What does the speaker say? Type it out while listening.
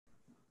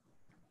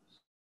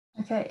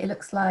Okay, it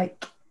looks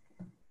like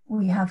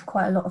we have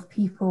quite a lot of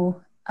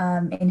people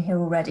in here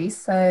already,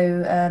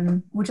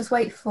 so we'll just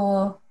wait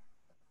for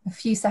a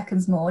few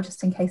seconds more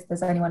just in case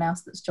there's anyone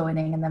else that's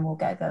joining, and then we'll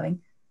get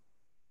going.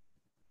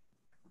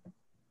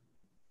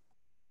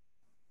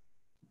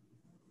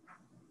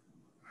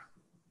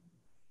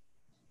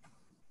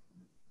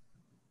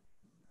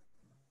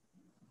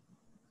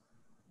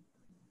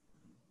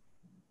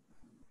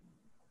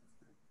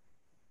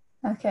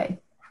 Okay.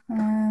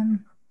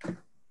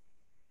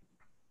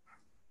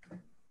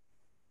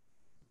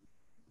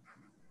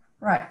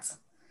 Right,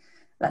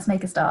 let's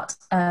make a start.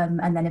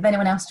 And then if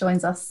anyone else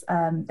joins us,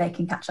 they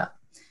can catch up.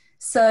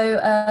 So,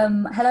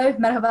 hello,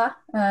 merhaba,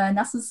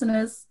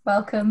 nasılsınız?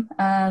 Welcome.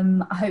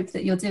 I hope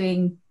that you're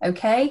doing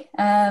okay.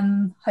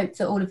 Hope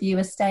that all of you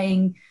are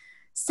staying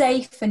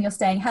safe and you're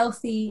staying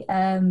healthy.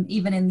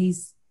 Even in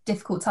these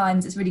difficult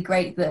times, it's really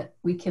great that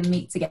we can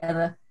meet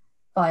together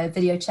via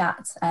video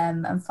chat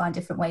and find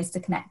different ways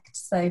to connect.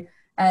 So,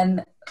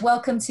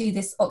 welcome to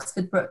this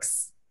Oxford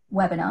Brookes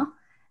webinar.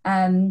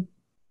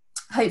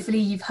 Hopefully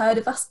you've heard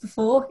of us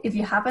before. If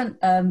you haven't,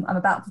 I'm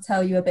about to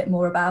tell you a bit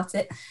more about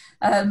it.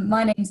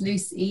 My name's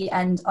Lucy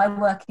and I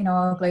work in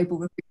our global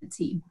recruitment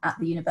team at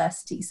the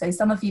university. So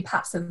some of you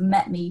perhaps have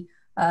met me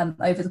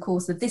over the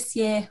course of this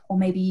year or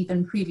maybe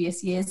even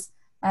previous years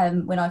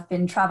when I've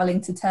been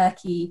traveling to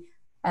Turkey,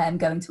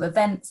 going to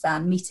events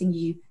and meeting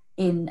you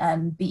in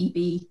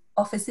BEB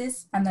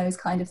offices and those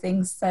kind of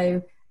things.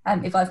 So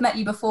if I've met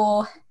you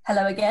before,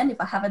 hello again.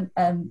 If I haven't,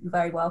 you're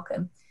very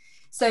welcome.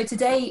 So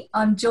today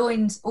I'm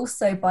joined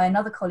also by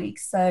another colleague.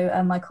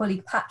 So my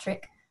colleague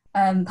Patrick.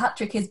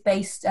 Patrick is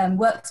based,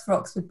 works for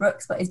Oxford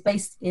Brookes, but is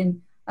based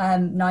in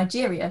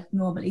Nigeria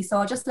normally. So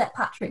I'll just let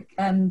Patrick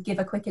give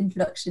a quick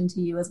introduction to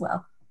you as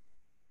well.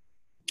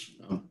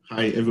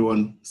 Hi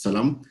everyone,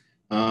 salam.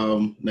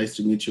 Nice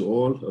to meet you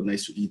all, or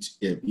nice to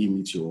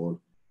meet you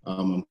all.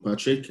 I'm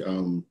Patrick.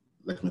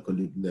 Like my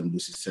colleague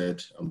Lucy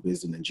said, I'm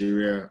based in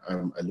Nigeria.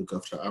 I look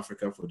after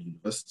Africa for the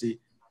university.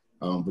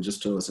 But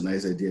just thought it was a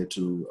nice idea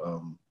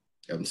to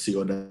see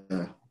other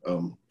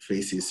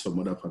faces from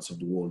other parts of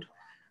the world.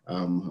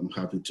 I'm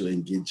happy to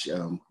engage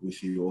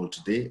with you all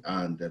today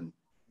and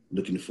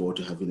looking forward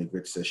to having a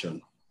great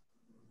session.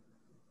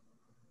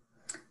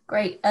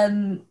 Great,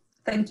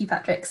 thank you,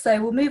 Patrick.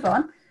 So we'll move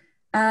on.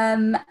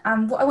 And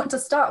what I want to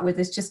start with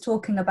is just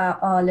talking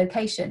about our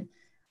location.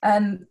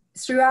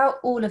 Throughout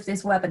all of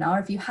this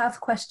webinar, if you have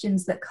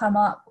questions that come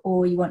up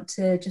or you want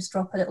to just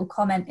drop a little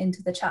comment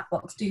into the chat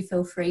box, do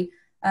feel free.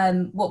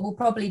 What we'll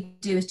probably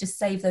do is just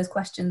save those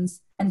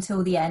questions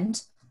until the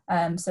end.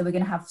 So we're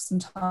going to have some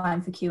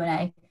time for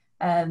Q&A.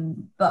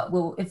 But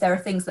if there are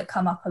things that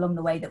come up along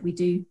the way that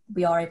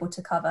we are able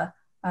to cover,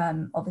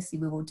 obviously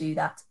we will do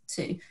that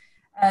too.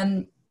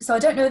 So I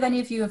don't know if any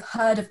of you have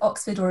heard of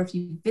Oxford or if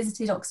you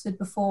visited Oxford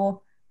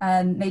before.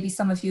 Maybe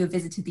some of you have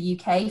visited the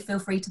UK. Feel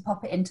free to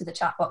pop it into the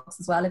chat box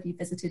as well if you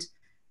visited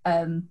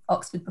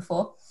Oxford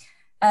before.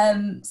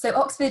 So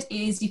Oxford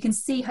is, you can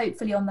see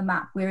hopefully on the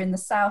map, we're in the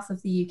south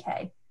of the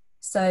UK.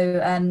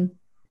 So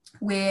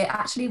we're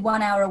actually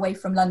 1 hour away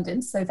from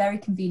London, so very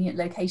convenient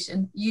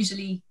location.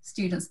 Usually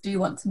students do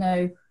want to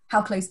know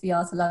how close we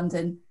are to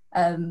London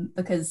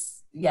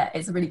because, yeah,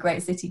 it's a really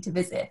great city to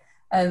visit.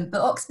 But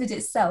Oxford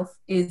itself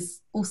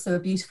is also a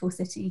beautiful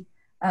city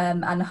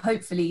and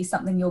hopefully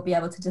something you'll be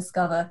able to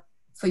discover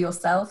for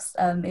yourselves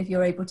if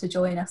you're able to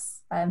join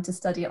us to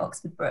study at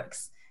Oxford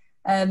Brookes.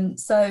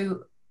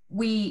 So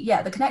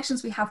the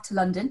connections we have to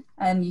London,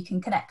 you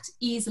can connect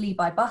easily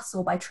by bus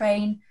or by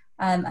train,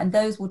 and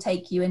those will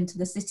take you into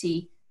the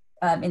city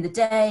in the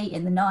day,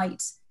 in the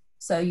night,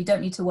 so you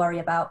don't need to worry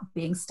about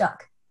being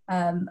stuck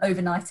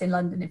overnight in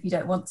London if you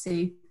don't want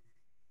to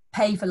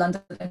pay for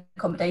London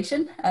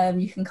accommodation.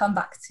 You can come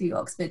back to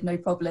Oxford, no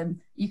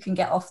problem. You can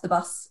get off the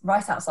bus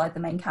right outside the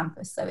main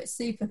campus, so it's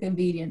super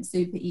convenient,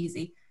 super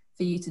easy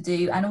for you to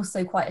do, and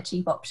also quite a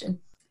cheap option.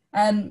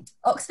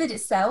 Oxford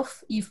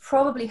itself, you've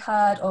probably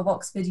heard of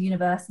Oxford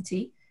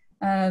University.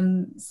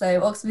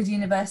 So Oxford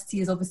University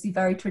is obviously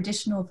very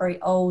traditional,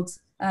 very old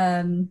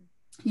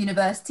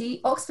university.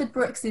 Oxford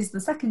Brookes is the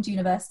second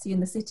university in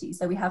the city,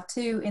 so we have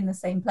two in the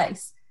same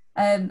place.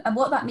 And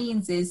what that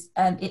means is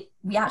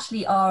we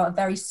actually are a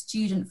very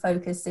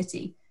student-focused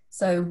city.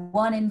 So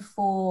 1 in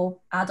 4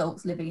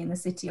 adults living in the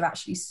city are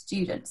actually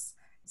students.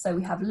 So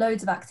we have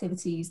loads of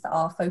activities that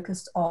are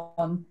focused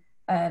on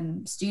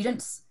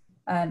students.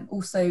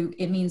 Also,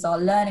 it means our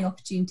learning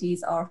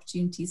opportunities, our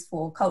opportunities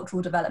for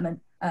cultural development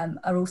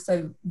are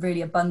also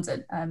really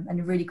abundant and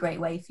a really great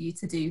way for you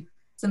to do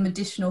some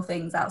additional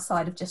things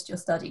outside of just your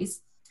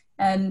studies.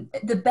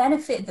 The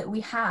benefit that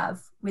we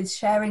have with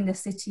sharing the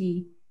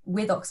city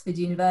with Oxford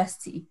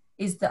University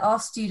is that our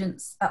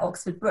students at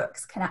Oxford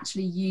Brookes can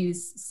actually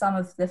use some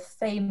of the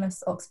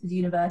famous Oxford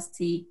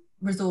University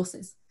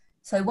resources.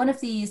 So one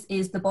of these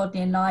is the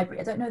Bodleian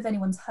Library. I don't know if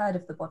anyone's heard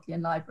of the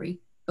Bodleian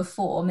Library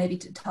before, maybe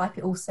to type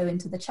it also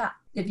into the chat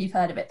if you've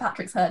heard of it.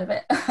 Patrick's heard of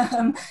it.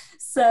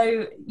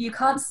 So you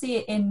can't see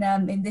it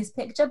in this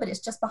picture, but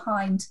it's just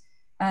behind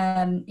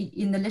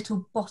in the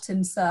little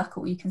bottom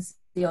circle you can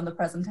see on the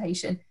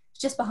presentation. It's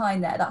just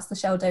behind there. That's the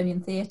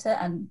Sheldonian Theatre,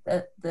 and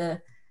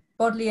the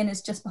Bodleian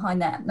is just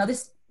behind there. Now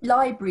this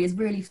library is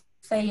really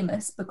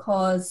famous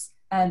because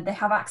they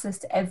have access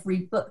to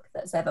every book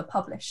that's ever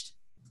published.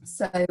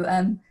 So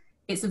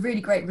it's a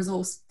really great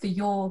resource for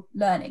your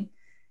learning.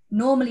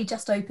 Normally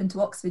just open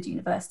to Oxford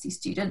University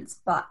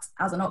students, but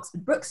as an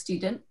Oxford Brookes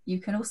student, you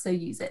can also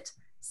use it.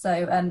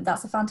 So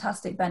that's a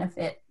fantastic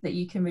benefit that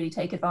you can really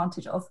take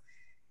advantage of.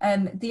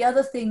 The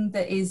other thing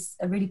that is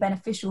really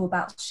beneficial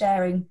about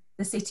sharing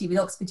the city with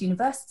Oxford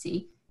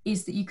University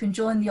is that you can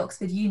join the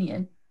Oxford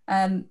Union.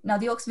 Now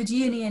the Oxford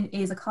Union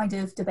is a kind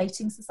of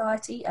debating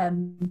society,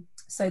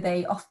 so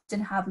they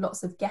often have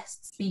lots of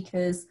guest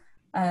speakers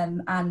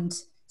and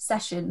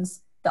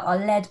sessions that are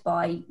led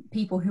by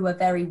people who are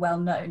very well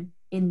known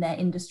in their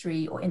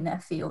industry or in their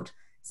field.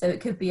 So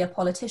it could be a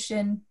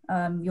politician,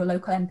 your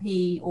local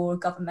MP, or a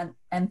government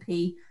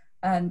MP.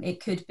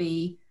 It could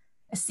be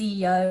a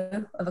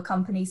CEO of a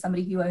company,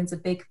 somebody who owns a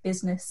big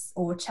business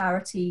or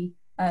charity,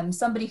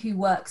 somebody who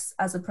works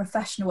as a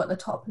professional at the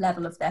top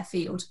level of their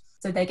field.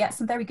 So they get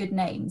some very good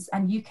names,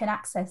 and you can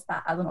access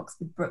that as an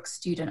Oxford Brookes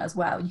student as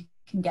well. You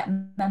can get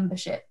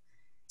membership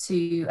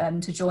to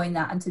join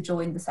that and to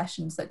join the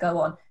sessions that go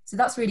on. So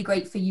that's really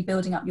great for you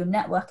building up your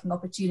networking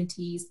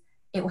opportunities.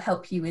 It will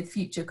help you with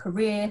future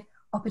career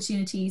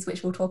opportunities,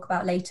 which we'll talk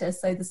about later.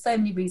 So there's so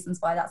many reasons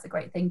why that's a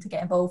great thing to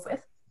get involved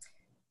with.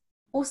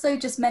 Also,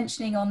 just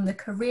mentioning on the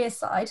career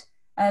side,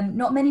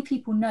 not many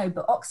people know,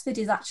 but Oxford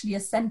is actually a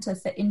centre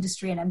for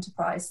industry and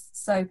enterprise.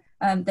 So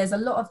there's a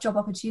lot of job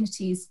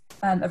opportunities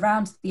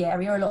around the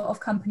area. A lot of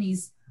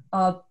companies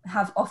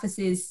have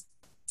offices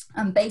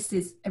and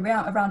bases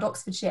around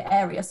Oxfordshire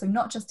area, so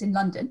not just in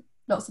London.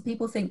 Lots of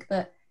people think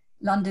that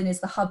London is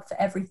the hub for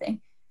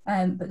everything,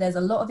 but there's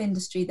a lot of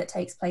industry that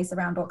takes place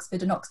around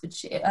Oxford and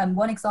Oxfordshire.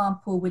 One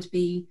example would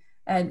be,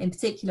 in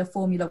particular,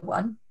 Formula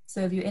One. So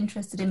if you're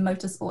interested in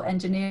motorsport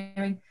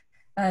engineering,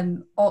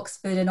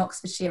 Oxford and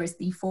Oxfordshire is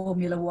the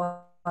Formula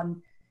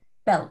One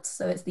belt.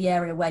 So it's the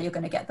area where you're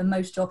going to get the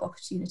most job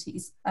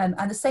opportunities.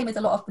 And the same with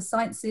a lot of the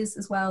sciences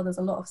as well. There's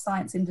a lot of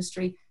science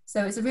industry.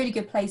 So it's a really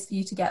good place for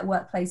you to get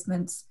work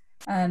placements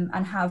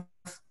and have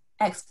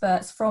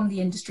experts from the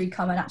industry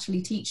come and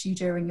actually teach you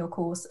during your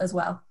course as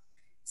well.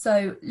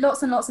 So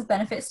lots and lots of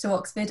benefits to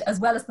Oxford, as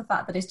well as the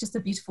fact that it's just a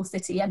beautiful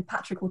city. And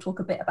Patrick will talk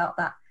a bit about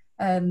that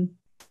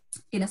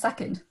in a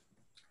second.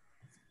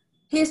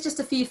 Here's just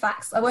a few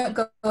facts. I won't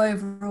go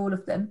over all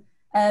of them.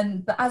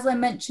 But as I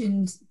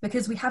mentioned,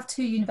 because we have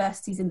two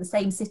universities in the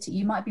same city,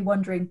 you might be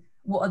wondering,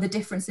 what are the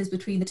differences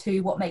between the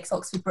two? What makes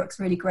Oxford Brookes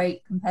really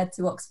great compared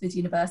to Oxford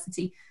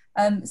University?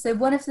 So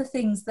one of the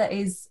things that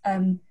is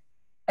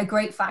a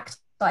great fact,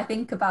 I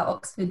think, about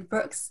Oxford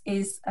Brookes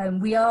is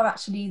we are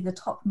actually the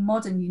top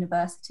modern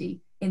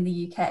university in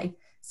the UK.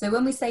 So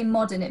when we say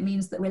modern, it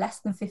means that we're less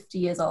than 50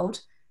 years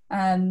old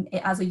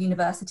as a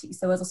university.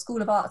 So as a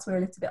School of Arts, we're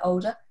a little bit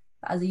older.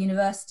 But as a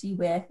university,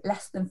 we're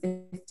less than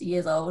 50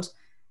 years old.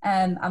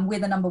 And we're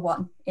the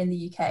 #1 in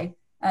the UK.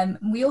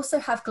 We also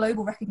have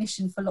global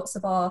recognition for lots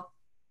of our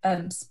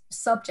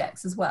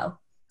subjects as well.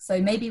 So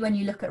maybe when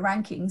you look at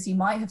rankings, you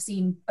might have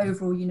seen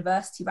overall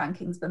university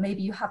rankings, but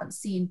maybe you haven't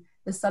seen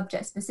the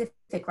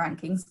subject-specific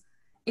rankings.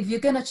 If you're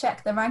going to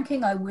check the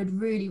ranking, I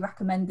would really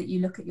recommend that you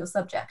look at your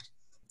subject.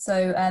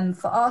 So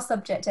for our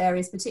subject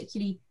areas,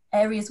 particularly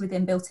areas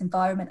within built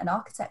environment and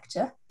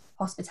architecture,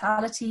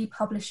 hospitality,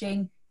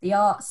 publishing, the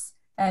arts,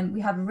 we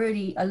have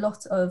really a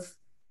lot of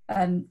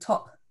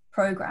top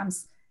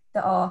programs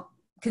that are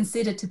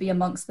considered to be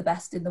amongst the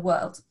best in the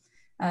world.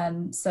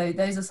 So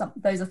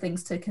those are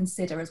things to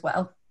consider as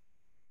well.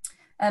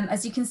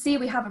 As you can see,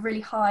 we have a really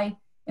high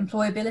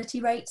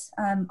employability rate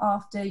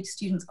after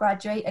students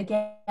graduate.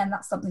 Again,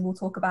 that's something we'll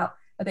talk about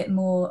a bit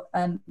more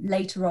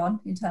later on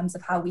in terms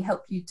of how we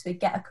help you to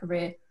get a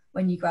career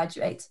when you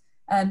graduate.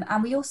 And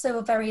we also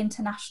are very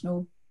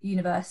international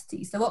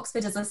university. So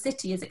Oxford as a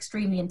city is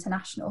extremely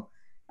international.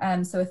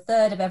 So a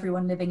third of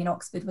everyone living in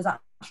Oxford was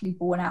actually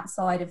born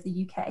outside of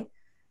the UK.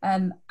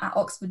 At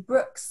Oxford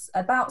Brookes,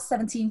 about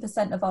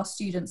 17% of our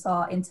students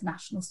are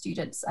international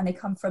students, and they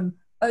come from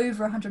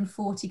over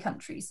 140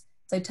 countries.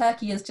 So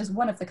Turkey is just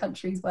one of the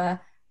countries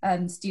where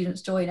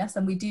students join us,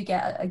 and we do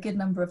get a good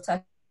number of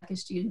Turkish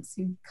students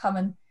who come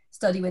and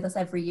study with us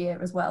every year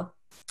as well.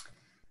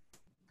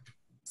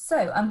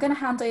 So I'm going to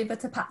hand over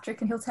to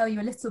Patrick, and he'll tell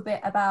you a little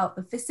bit about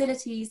the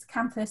facilities,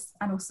 campus,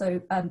 and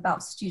also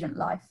about student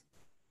life.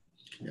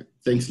 Yeah,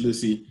 thanks,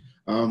 Lucy.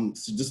 So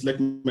just like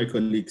my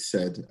colleague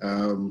said,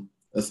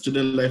 a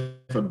student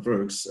life at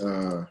Brookes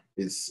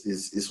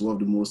is one of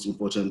the most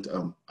important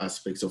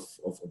aspects of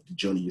the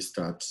journey you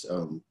start,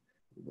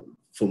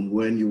 from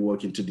when you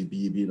walk into the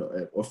BEB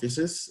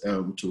offices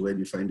to when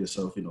you find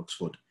yourself in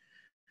Oxford.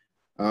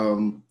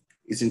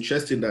 It's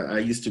interesting that I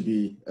used to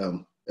be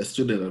a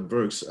student at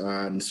Brookes,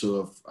 and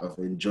so I've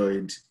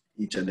enjoyed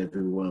each and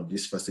every one of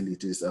these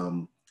facilities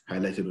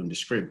highlighted on the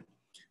screen.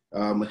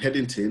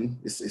 Headington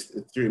is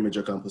 3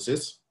 major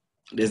campuses.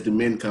 There's the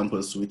main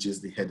campus, which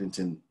is the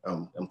Headington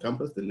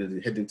campus, then there's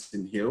the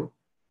Headington Hill,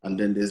 And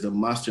then there's the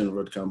Master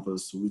Road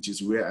campus, which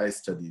is where I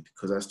studied,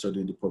 because I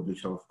studied the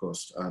public health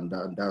course, and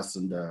that's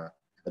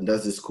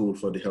the school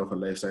for the health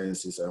and life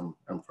sciences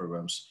and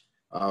programs.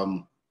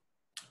 On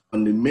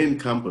the main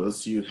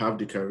campus, you have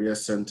the Career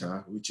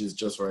Center, which is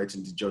just right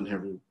in the John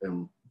Henry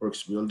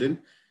Brookes building.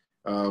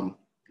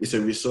 It's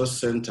a resource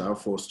center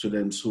for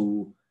students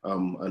who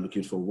are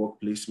looking for work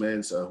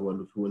placements, who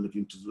are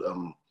looking to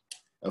do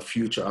a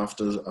future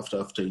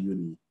after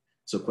uni.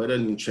 So quite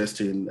an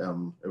interesting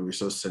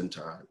resource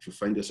center. If you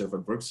find yourself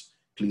at Brookes,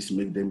 please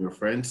make them your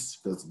friends,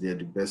 because they're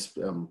the best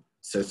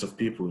sets of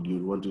people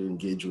you want to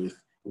engage with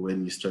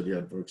when you study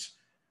at Brookes.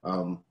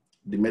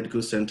 The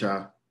medical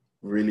center,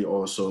 really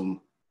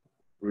awesome,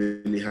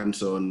 really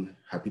hands-on,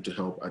 happy to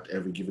help at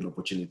every given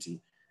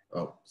opportunity.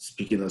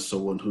 Speaking as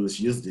someone who has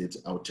used it,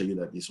 I'll tell you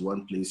that it's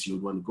one place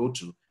you'd want to go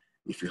to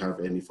if you have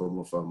any form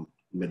of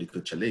medical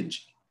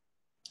challenge.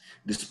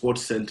 The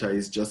sports center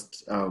is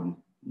just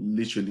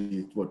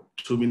literally,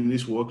 2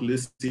 minutes walk,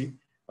 Listy,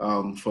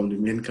 from the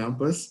main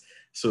campus.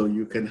 So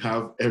you can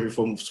have every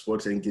form of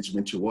sports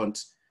engagement you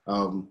want.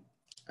 And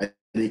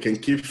you can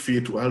keep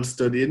fit while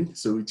studying,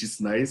 so which is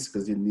nice,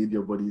 because you need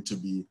your body to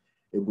be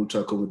able to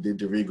accommodate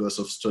the rigors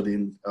of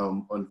studying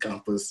on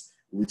campus,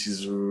 which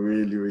is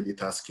really, really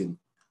tasking.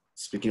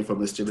 Speaking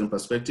from a student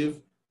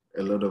perspective,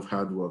 a lot of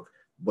hard work,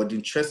 but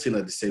interesting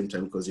at the same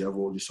time, because you have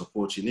all the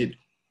support you need.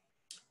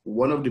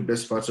 One of the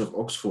best parts of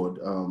Oxford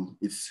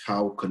is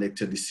how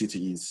connected the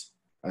city is.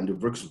 And the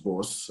Brookes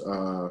Bus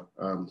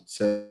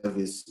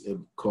service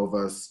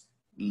covers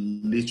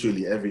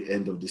literally every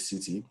end of the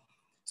city.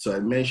 So I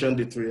mentioned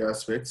the three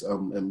aspects,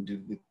 and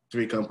the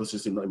three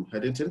campuses in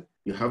Headington.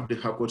 You have the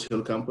Harcourt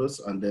Hill campus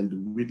and then the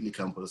Whitley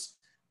campus.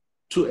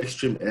 Two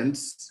extreme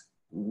ends,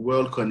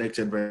 well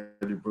connected by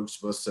the Brookes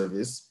Bus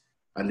service,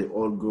 and they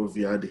all go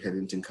via the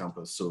Headington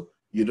campus. So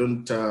you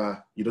don't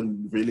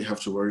really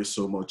have to worry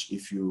so much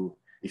if you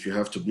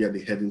have to be at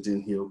the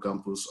Headington Hill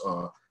campus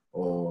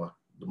or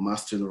the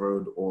Marston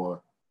Road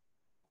or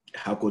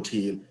Harcourt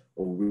Hill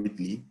or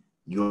Whitley.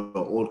 You're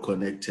all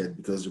connected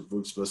because the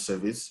Brookes Bus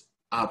service,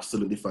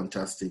 absolutely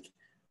fantastic.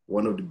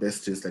 One of the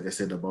best things, like I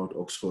said, about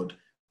Oxford,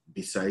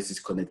 besides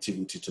its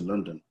connectivity to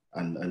London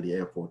and the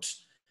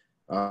airports.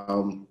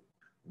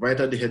 Right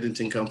at the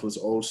Headington campus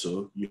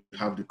also, you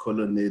have the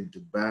colonnade, the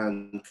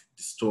bank,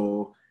 the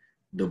store,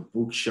 the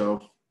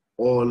bookshop,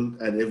 all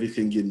and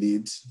everything you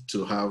need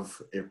to have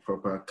a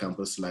proper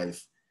campus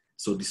life.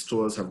 So the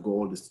stores have got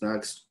all the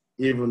snacks.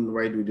 Even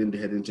right within the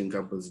Headington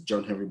campus,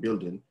 John Henry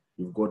building,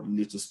 you've got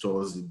little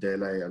stores, the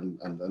deli,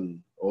 and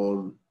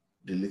all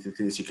the little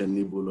things you can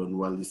nibble on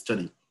while you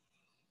study.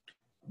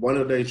 One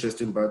other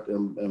interesting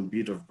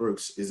bit of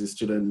Brookes is the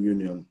student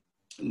union.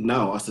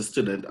 Now, as a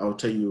student, I'll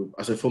tell you,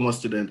 as a former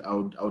student,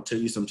 I'll tell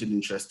you something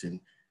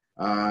interesting.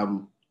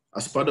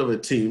 As part of a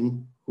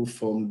team who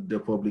formed the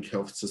Public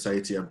Health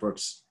Society at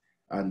Brookes,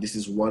 and this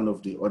is one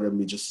of the other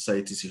major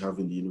societies you have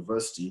in the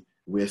university,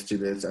 where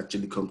students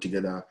actually come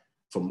together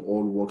from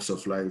all walks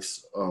of life,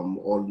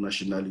 all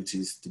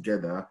nationalities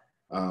together,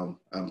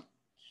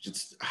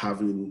 just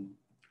having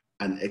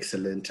an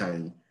excellent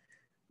time.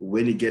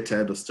 When you get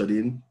tired of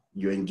studying,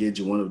 you engage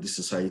in one of these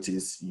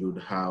societies,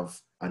 you'd have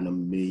an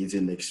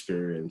amazing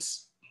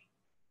experience.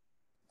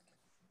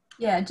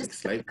 Yeah,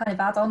 just to kind of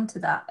add on to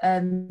that.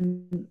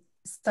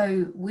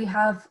 So we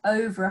have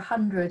over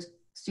 100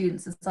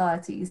 student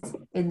societies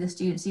in the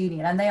Students'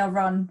 Union, and they are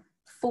run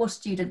for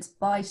students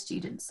by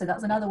students. So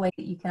that's another way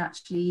that you can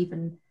actually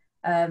even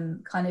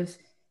kind of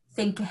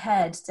think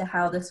ahead to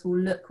how this will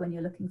look when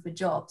you're looking for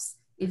jobs.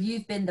 If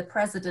you've been the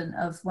president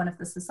of one of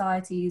the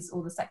societies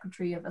or the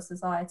secretary of a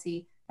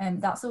society,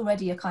 that's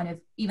already a kind of,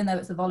 even though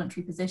it's a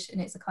voluntary position,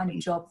 it's a kind of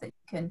job that you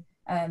can,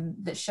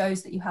 that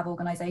shows that you have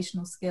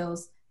organizational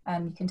skills,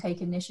 you can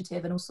take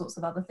initiative and all sorts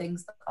of other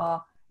things that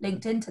are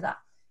linked into that.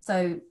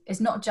 So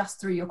it's not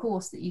just through your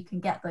course that you can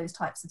get those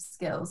types of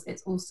skills,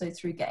 it's also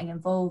through getting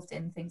involved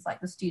in things like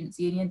the Students'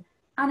 Union.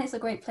 And it's a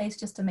great place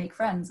just to make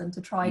friends and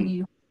to try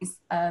new hobbies.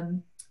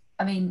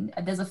 I mean,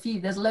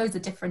 there's loads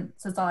of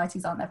different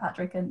societies, aren't there,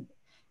 Patrick? And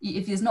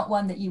if there's not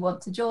one that you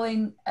want to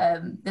join,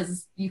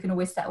 you can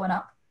always set one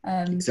up.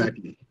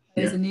 Exactly.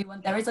 There's a new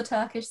one. There is a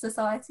Turkish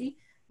society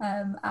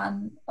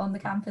and on the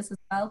campus as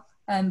well.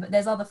 But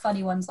there's other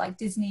funny ones like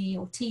Disney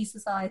or Tea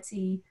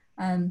Society,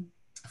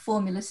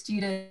 Formula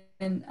Student,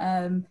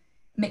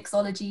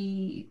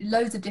 Mixology,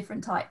 loads of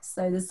different types.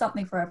 So there's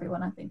something for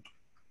everyone, I think.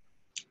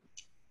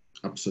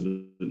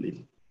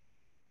 Absolutely.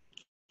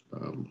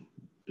 The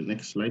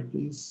next slide,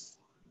 please.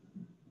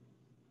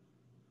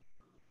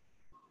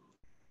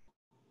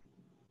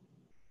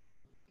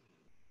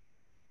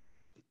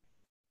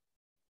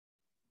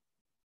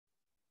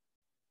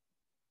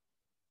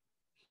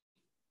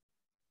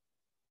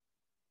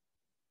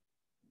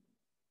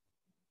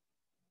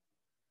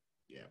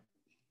 Yeah.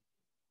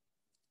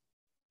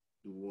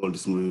 The world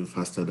is moving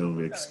faster than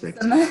we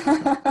expected.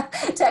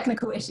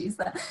 Technical issues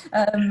there,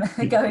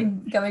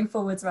 going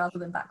forwards rather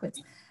than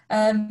backwards.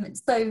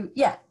 So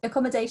yeah,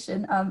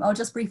 accommodation, I'll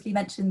just briefly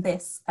mention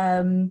this.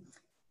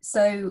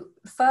 So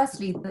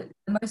firstly, the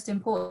most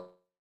important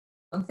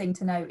thing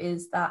to note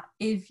is that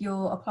if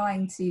you're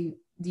applying to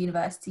the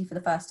university for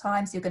the first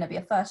time, so you're going to be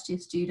a first year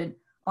student,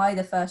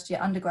 either first year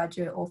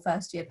undergraduate or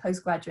first year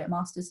postgraduate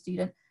master's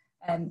student,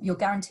 you're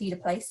guaranteed a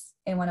place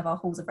in one of our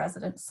halls of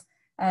residence.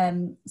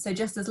 So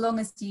just as long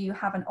as you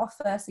have an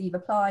offer, so you've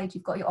applied,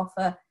 you've got your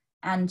offer,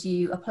 and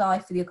you apply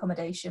for the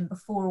accommodation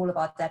before all of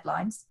our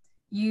deadlines,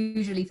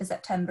 usually for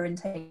September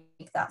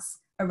intake, that's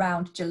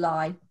around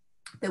July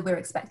that we're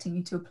expecting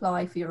you to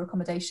apply for your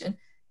accommodation,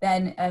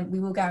 then we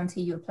will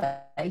guarantee you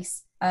a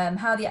place.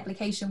 How the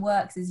application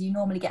works is you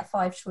normally get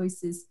 5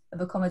 choices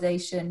of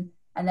accommodation,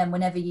 and then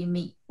whenever you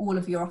meet all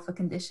of your offer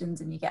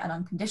conditions and you get an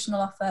unconditional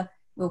offer,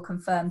 we'll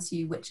confirm to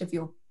you which of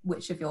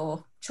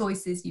your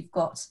choices you've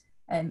got.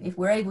 If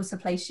we're able to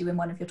place you in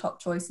one of your top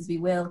choices, we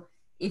will.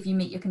 If you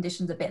meet your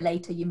conditions a bit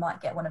later, you might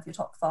get one of your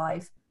top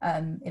 5.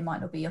 It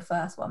might not be your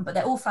first one, but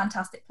they're all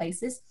fantastic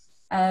places.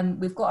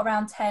 We've got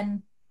around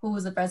 10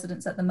 halls of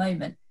residence at the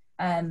moment,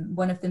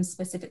 one of them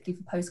specifically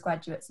for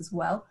postgraduates as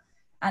well.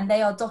 And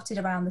they are dotted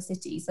around the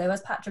city. So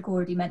as Patrick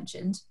already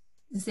mentioned,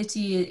 the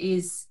city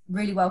is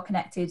really well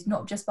connected,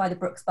 not just by the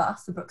Brookes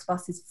bus. The Brookes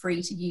bus is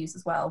free to use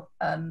as well,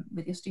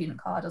 with your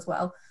student card as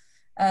well.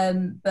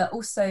 But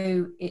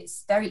also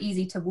it's very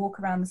easy to walk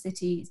around the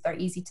city. It's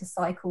very easy to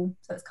cycle.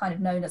 So it's kind of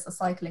known as a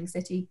cycling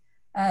city.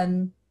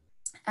 And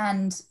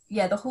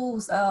yeah, the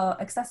halls are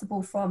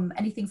accessible from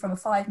anything from a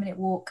 5-minute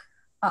walk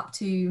up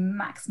to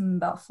maximum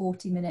about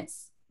 40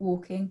 minutes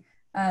walking.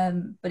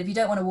 But if you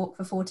don't want to walk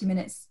for 40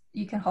 minutes,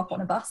 you can hop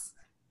on a bus,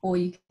 or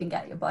you can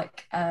get your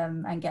bike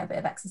and get a bit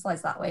of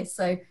exercise that way.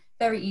 So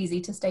very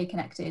easy to stay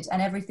connected,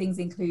 and everything's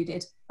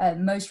included.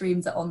 Most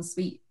rooms are en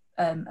suite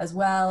as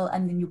well,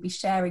 and then you'll be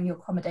sharing your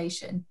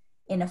accommodation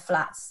in a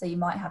flat. So you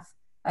might have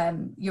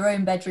your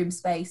own bedroom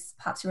space,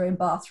 perhaps your own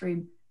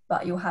bathroom,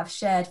 but you'll have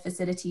shared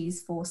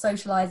facilities for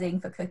socializing,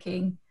 for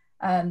cooking.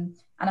 And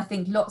I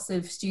think lots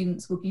of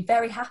students would be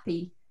very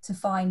happy to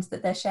find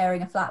that they're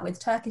sharing a flat with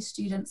Turkish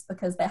students,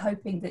 because they're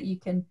hoping that you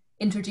can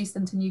introduce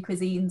them to new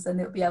cuisines and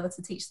they'll be able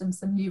to teach them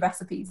some new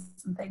recipes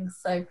and things.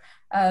 So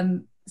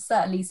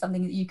certainly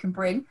something that you can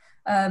bring,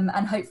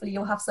 and hopefully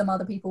you'll have some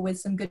other people with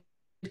some good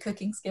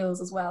cooking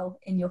skills as well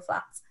in your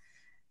flat.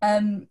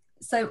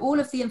 So all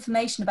of the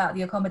information about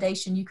the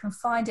accommodation, you can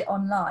find it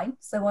online.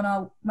 So on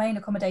our main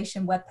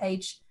accommodation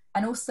webpage,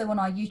 and also on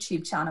our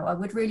YouTube channel. I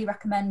would really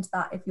recommend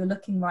that if you're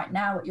looking right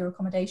now at your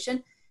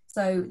accommodation.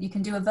 So you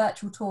can do a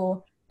virtual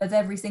tour of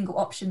every single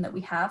option that we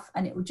have,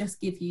 and it will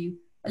just give you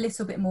a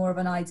little bit more of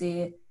an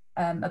idea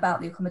about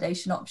the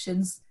accommodation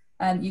options.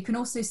 You can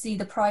also see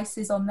the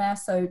prices on there.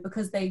 So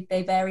because they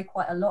vary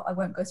quite a lot, I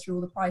won't go through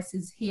all the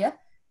prices here,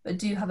 but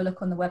do have a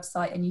look on the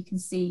website and you can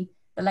see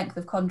the length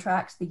of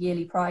contract, the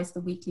yearly price,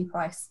 the weekly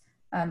price,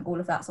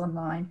 all of that's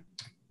online.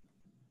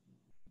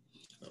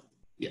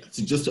 Yeah,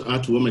 so just to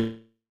add to what my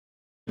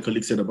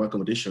colleague said about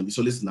accommodation, it's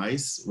always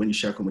nice when you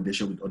share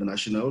accommodation with other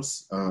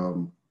nationals.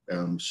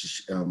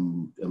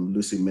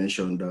 Lucy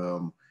mentioned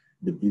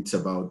the bits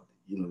about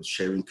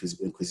sharing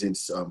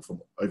cuisines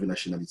from every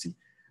nationality,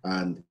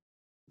 and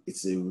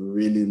it's a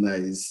really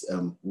nice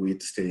way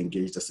to stay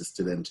engaged as a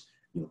student.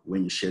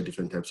 When you share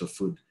different types of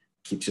food,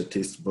 keeps your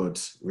taste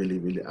buds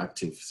really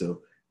active.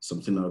 So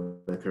something I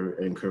would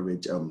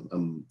encourage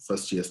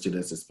first year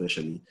students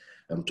especially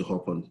to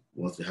hop on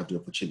once they have the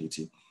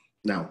opportunity.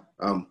 Now,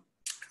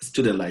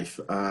 student life.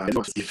 I'll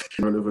give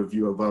an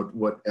overview about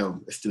what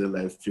student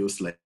life feels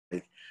like.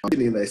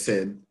 I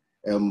said,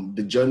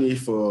 the journey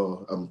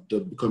for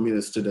becoming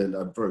a student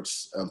at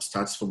Brookes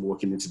starts from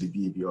walking into the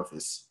BAB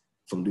office.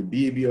 From the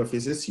BAB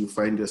offices, you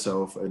find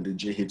yourself in the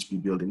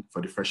JHB building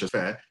for the Freshers'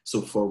 Fair.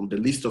 So from the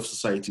list of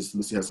societies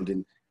Lucy has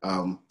been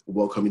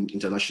welcoming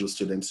international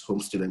students, home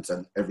students,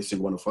 and every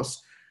single one of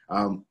us.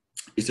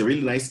 It's a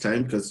really nice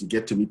time because you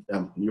get to meet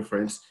new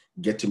friends,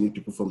 get to meet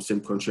people from the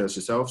same country as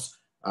yourselves,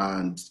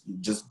 and you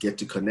just get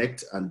to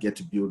connect and get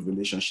to build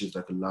relationships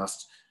that can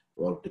last,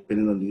 well,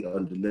 depending on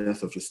the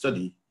length of your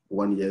study,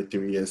 1 year,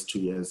 3 years, 2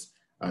 years,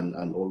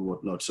 and all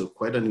whatnot. So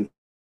quite an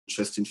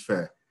interesting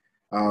fair.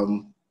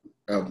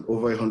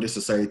 Over 100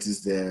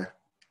 societies there,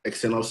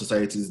 external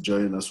societies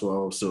join as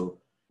well. So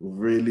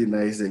really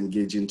nice,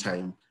 engaging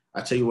time.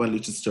 I'll tell you one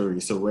little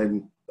story. So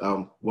when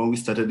we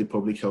started the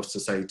Public Health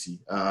Society,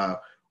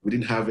 we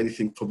didn't have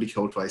anything public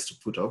health-wise to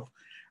put up.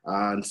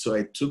 And so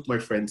I took my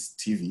friend's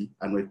TV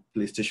and my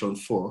PlayStation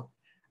 4,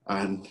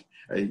 and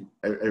I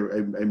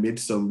made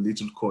some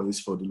little coins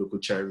for the local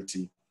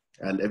charity,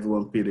 and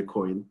everyone paid a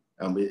coin,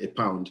 a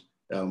pound,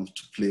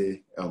 to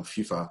play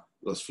FIFA.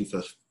 It was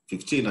FIFA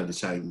 15 at the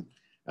time,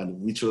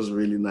 and which was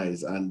really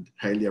nice and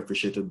highly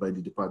appreciated by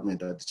the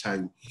department at the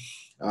time.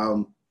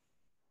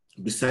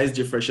 Besides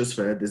the Freshers'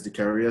 Fair, there's the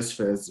Careers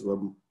Fairs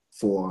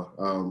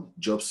for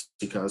job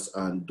seekers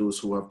and those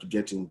who have to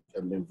get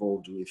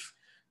involved with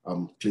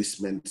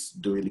placements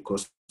during the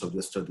course of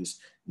their studies.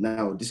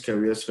 Now, these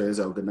Careers Fairs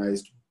are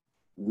organized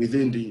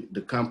within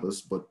the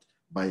campus, but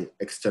by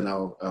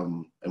external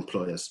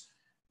employers.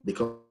 They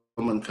come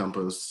on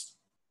campus,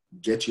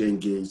 get you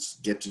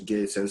engaged, get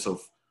a sense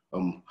of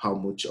how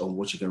much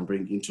what you can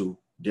bring into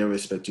their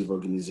respective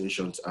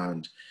organizations,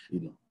 and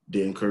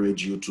they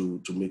encourage you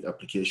to make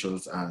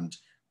applications and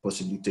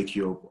possibly take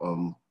you up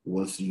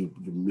once you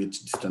meet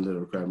the standard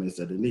requirements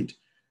that they need.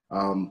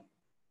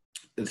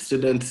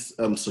 Students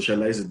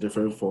socialize in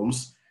different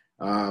forms.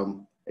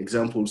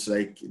 Examples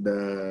like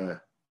the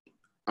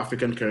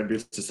African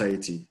Caribbean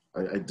Society,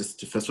 just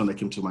the first one that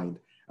came to mind,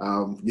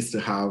 used to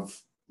have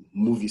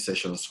movie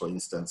sessions, for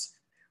instance.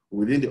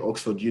 Within the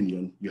Oxford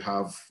Union, you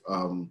have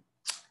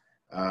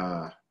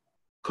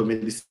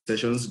comedy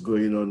sessions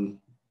going on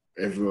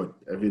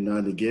every now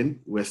and again,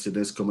 where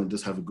students come and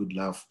just have a good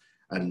laugh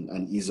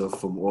and ease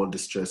off from all the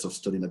stress of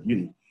studying at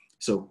uni.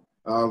 So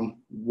as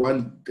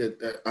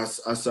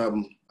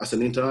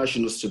an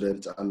international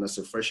student and as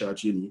a fresher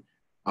at uni,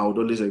 I would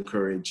always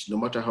encourage, no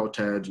matter how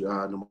tired you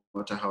are, no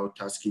matter how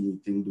tasking you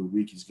think the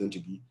week is going to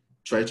be,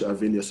 try to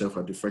avail yourself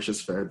at the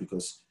freshers fair,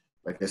 because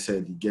like I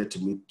said, you get to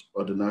meet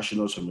other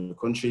nationals from your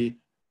country,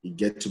 you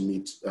get to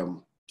meet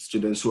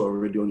students who are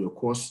already on your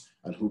course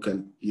and who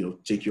can,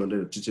 take you under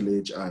the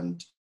tutelage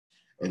and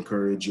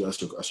encourage you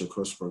as your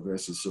course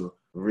progresses. So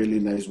really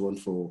nice one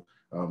for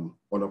all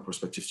our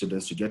prospective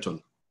students to get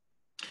on.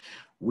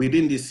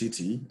 Within this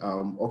city,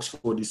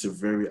 Oxford is a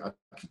very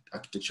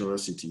architectural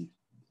city,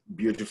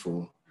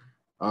 beautiful.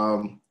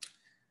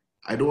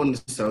 I don't want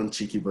to sound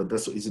cheeky, but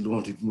that's easily one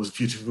of the most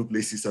beautiful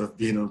places I've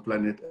been on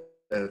planet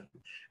Earth.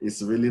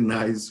 It's really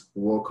nice,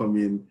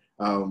 welcoming,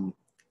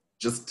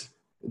 just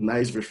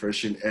nice,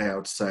 refreshing air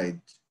outside.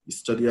 You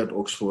study at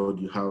Oxford,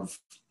 you have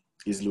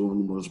easily one of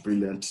the most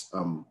brilliant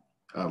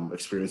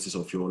experiences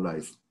of your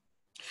life.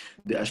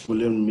 The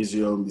Ashmolean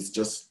Museum is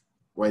just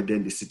right there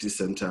in the city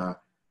center.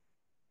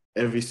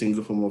 Every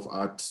single form of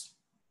art,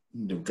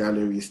 the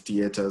galleries,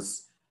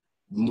 theaters,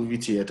 movie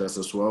theaters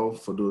as well,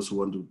 for those who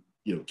want to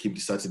keep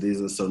the Saturdays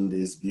and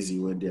Sundays busy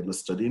when they're not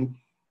studying.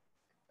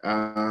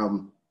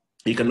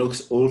 You can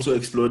also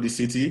explore the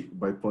city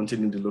by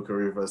punching in the local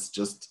rivers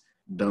just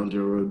down the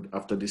road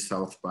after the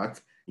South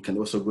Park. You can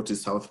also go to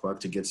South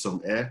Park to get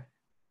some air.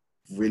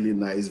 Really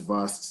nice,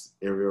 vast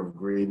area of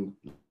green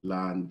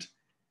land.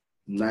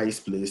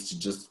 Nice place to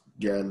just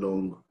get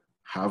along,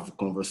 have a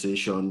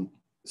conversation,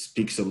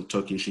 speak some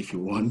Turkish if you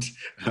want,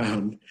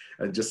 and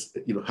just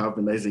have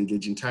a nice,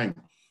 engaging time.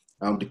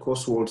 The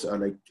course walls are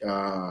like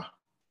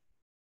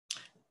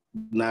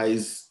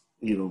nice,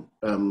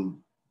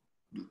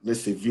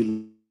 let's say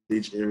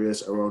village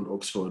areas around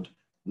Oxford.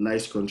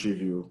 Nice country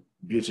view,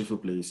 beautiful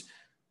place.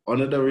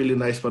 Another really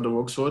nice part of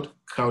Oxford,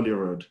 Cowley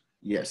Road.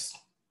 Yes,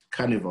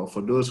 Carnival.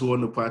 For those who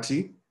want to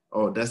party,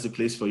 that's the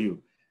place for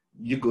you.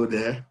 You go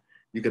there,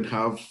 you can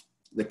have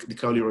the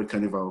Cowley Road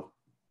Carnival.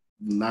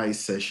 Nice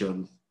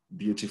session,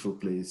 beautiful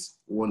place,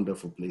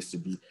 wonderful place to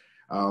be.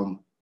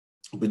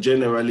 But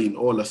generally, in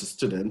all, as a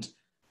student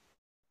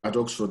at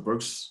Oxford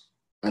Brookes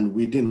and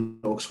within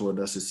Oxford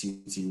as a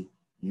city,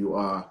 you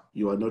are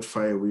not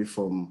far away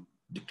from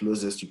the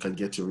closest you can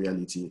get to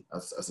reality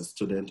as a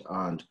student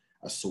and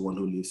as someone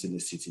who lives in the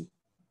city.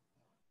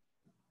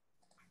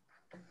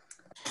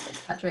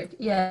 Patrick,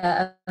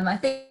 I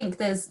think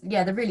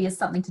there really is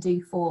something to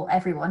do for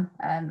everyone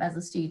as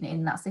a student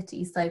in that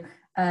city. So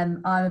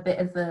I'm a bit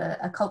of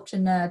a culture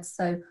nerd,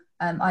 so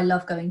I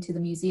love going to the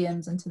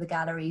museums and to the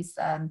galleries,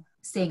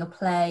 seeing a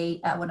play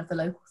at one of the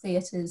local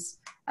theatres,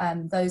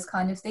 those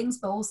kind of things.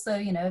 But also,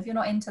 if you're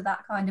not into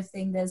that kind of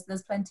thing, there's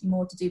plenty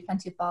more to do,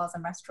 plenty of bars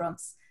and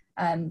restaurants.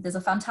 There's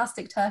a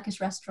fantastic Turkish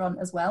restaurant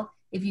as well.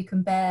 If you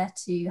can bear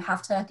to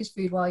have Turkish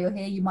food while you're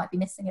here, you might be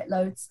missing it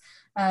loads.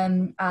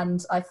 And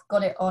I've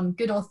got it on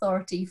good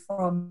authority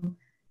from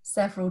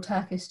several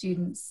Turkish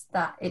students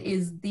that it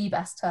is the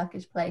best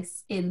Turkish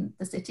place in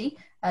the city,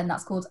 and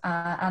that's called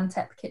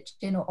Antep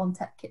Kitchen or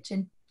Ontep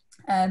Kitchen.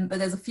 But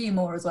there's a few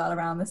more as well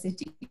around the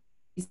city.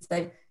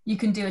 So you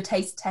can do a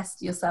taste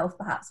test yourself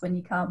perhaps when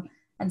you come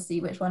and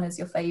see which one is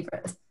your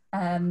favourite.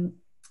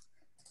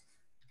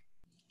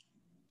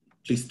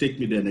 Please take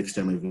me there next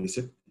time I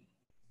visit.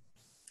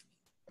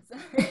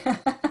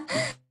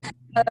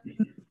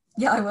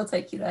 Yeah, I will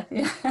take you there.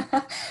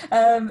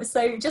 Yeah.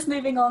 So just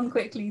moving on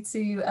quickly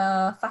to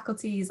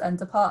faculties and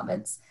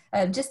departments,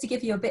 just to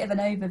give you a bit of an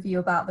overview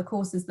about the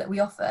courses that we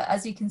offer.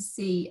 As you can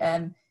see,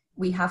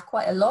 we have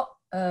quite a lot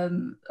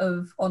on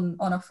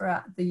offer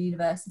at the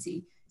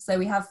university. So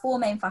we have 4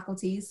 main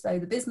faculties, so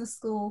the business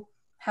school,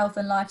 health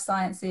and life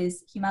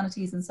sciences,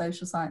 humanities and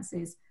social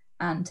sciences,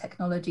 and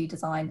technology,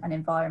 design and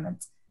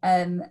environment.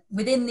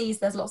 Within these,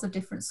 there's lots of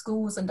different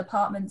schools and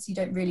departments. You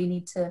don't really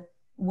need to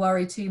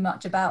worry too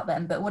much about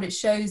them, but what it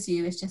shows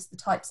you is just the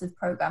types of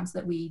programs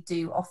that we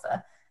do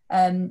offer.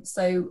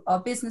 So our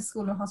business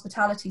school and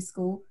hospitality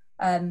school,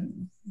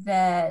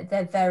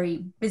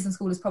 business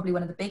school is probably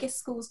one of the biggest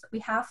schools that we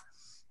have.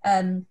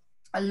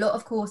 A lot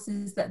of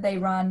courses that they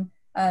run,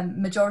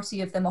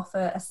 majority of them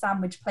offer a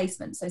sandwich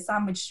placement. So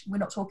sandwich, we're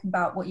not talking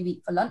about what you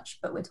eat for lunch,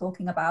 but we're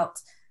talking about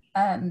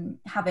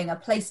having a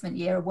placement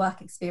year, a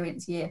work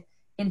experience year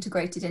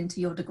integrated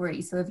into your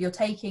degree. So if you're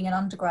taking an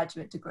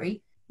undergraduate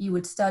degree, you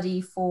would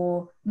study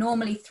for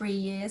normally 3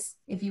 years.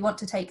 If you want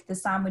to take the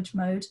sandwich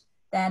mode,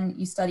 then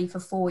you study for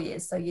 4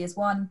 years. So years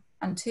 1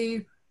 and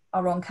 2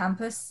 are on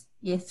campus.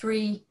 Year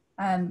 3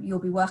 you'll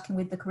be working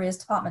with the careers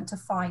department to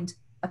find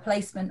a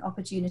placement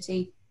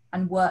opportunity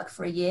and work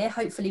for a year,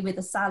 hopefully with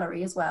a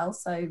salary as well.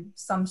 So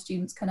some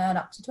students can earn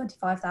up to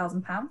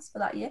 £25,000 for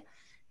that year.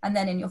 And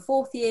then in your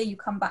fourth year, you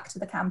come back to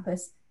the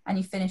campus and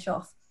you finish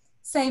off.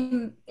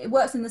 It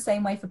works in the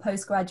same way for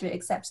postgraduate,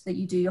 except that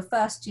you do your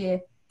first year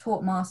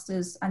taught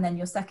masters, and then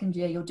your second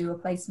year you'll do a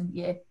placement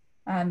year,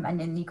 and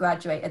then you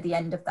graduate at the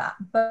end of that.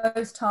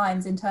 Both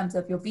times, in terms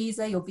of your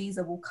visa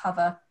will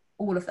cover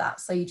all of that.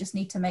 So you just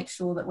need to make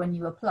sure that when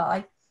you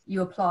apply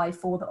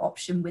for the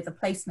option with a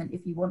placement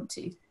if you want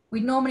to.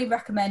 We normally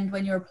recommend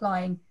when you're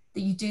applying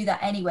that you do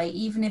that anyway,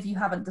 even if you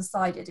haven't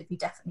decided if you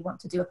definitely want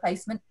to do a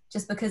placement,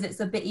 just because it's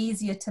a bit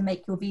easier to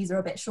make your visa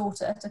a bit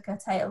shorter, to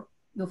curtail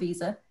your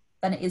visa,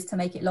 than it is to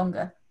make it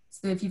longer.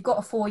 So if you've got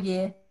a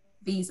 4-year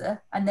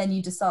visa and then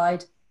you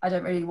decide, I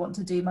don't really want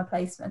to do my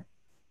placement,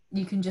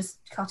 you can just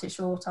cut it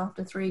short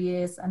after 3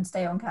 years and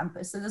stay on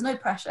campus. So there's no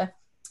pressure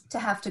to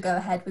have to go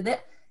ahead with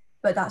it,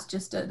 but that's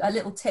just a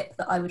little tip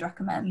that I would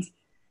recommend.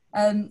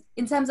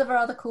 In terms of our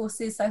other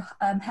courses, so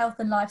health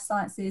and life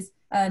sciences,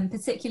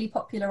 particularly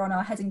popular on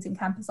our Headington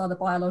campus are the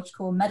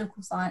biological and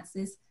medical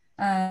sciences,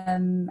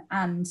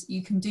 and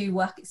you can do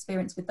work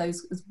experience with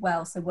those as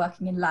well, so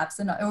working in labs.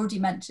 And I already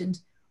mentioned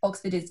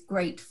Oxford is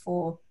great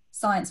for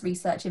science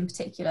research in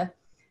particular.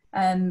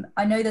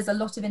 I know there's a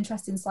lot of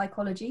interest in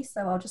psychology,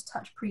 so I'll just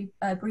touch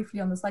briefly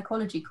on the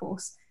psychology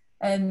course.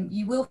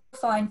 You will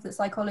find that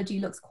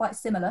psychology looks quite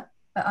similar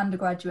at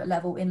undergraduate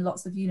level in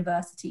lots of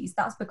universities.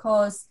 That's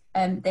because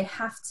they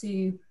have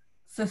to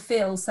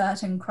fulfill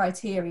certain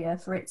criteria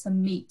for it to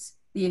meet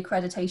the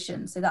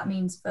accreditation. So that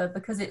means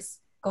because it's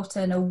got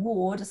an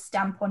award, a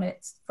stamp on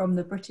it from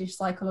the British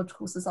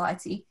Psychological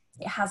Society,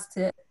 it has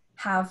to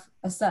have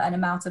a certain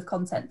amount of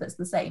content that's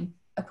the same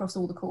across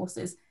all the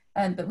courses.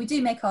 But we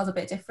do make ours a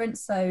bit different.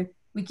 So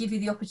we give you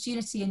the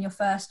opportunity in your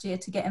first year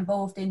to get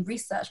involved in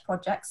research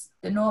projects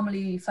that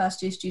normally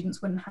first year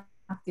students wouldn't have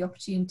the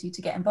opportunity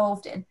to get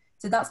involved in.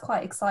 So that's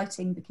quite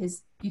exciting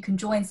because you can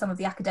join some of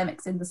the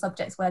academics in the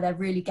subjects where they're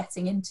really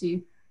getting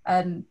into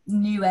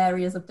new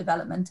areas of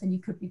development, and you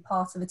could be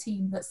part of a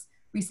team that's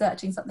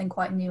researching something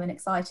quite new and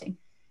exciting.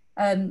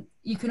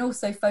 You can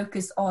also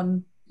focus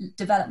on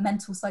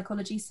developmental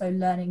psychology, so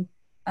learning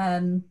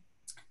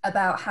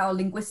about how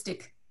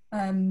linguistic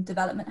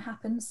development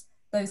happens,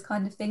 those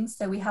kind of things.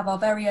 So we have our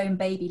very own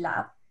baby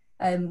lab.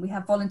 We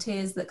have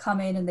volunteers that come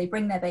in and they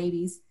bring their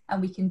babies,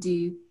 and we can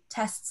do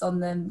tests on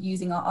them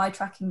using our eye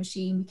tracking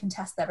machine. We can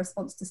test their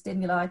response to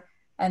stimuli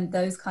and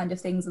those kind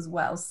of things as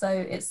well. So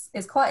it's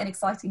quite an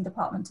exciting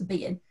department to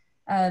be in.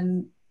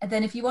 And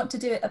then if you want to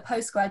do it a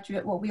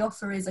postgraduate, what we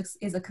offer is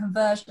a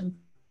conversion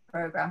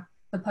program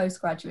for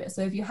postgraduate.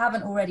 So if you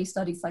haven't already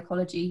studied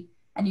psychology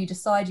and you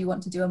decide you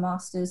want to do a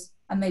master's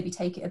and maybe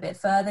take it a bit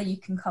further, you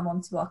can come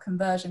onto our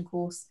conversion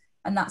course,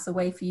 and that's a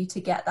way for you to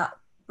get that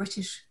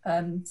British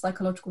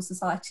Psychological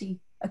Society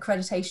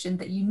accreditation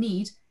that you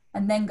need,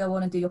 and then go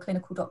on and do your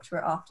clinical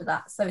doctorate after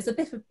that. So it's a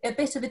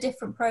bit of a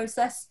different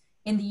process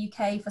in the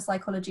UK for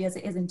psychology as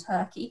it is in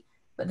Turkey,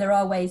 but there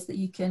are ways that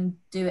you can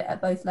do it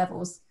at both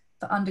levels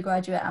for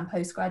undergraduate and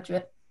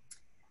postgraduate.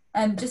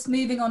 Just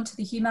moving on to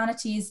the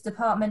humanities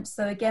department.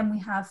 So again, we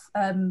have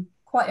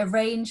quite a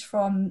range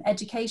from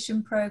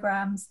education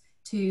programs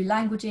to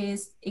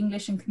languages,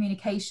 English and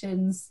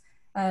communications,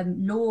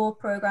 law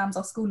programs.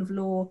 Our School of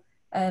Law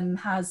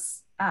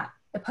has, at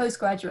a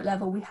postgraduate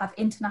level, we have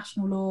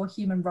international law,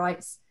 human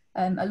rights,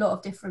 a lot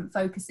of different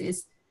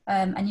focuses.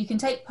 And you can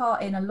take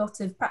part in a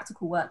lot of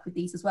practical work with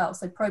these as well.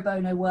 So pro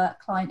bono work,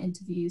 client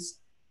interviews,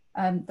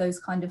 those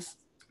kind of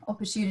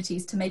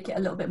opportunities to make it a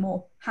little bit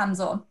more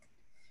hands-on.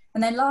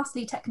 And then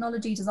lastly,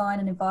 technology, design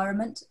and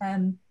environment.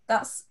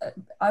 That's,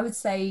 I would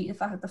say,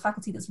 the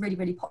faculty that's really,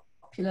 really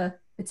popular,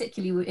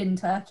 particularly in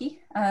Turkey.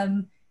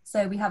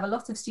 So we have a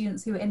lot of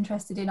students who are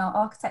interested in our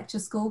architecture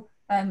school.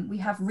 We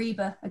have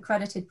RIBA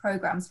accredited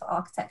programs for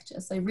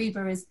architecture. So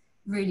RIBA is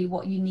really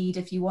what you need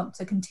if you want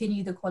to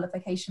continue the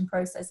qualification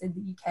process in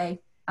the UK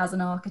as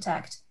an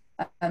architect,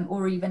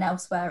 or even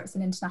elsewhere. It's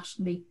an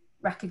internationally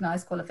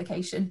recognised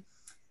qualification.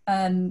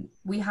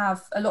 We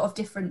have a lot of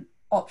different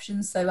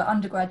options. So at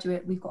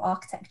undergraduate, we've got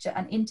architecture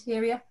and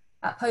interior.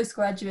 At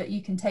postgraduate,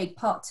 you can take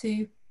part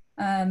 2,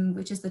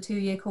 which is the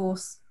 2-year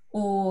course,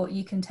 or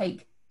you can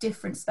take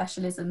different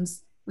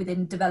specialisms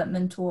within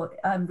development or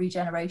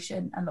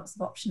regeneration, and lots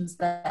of options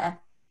there.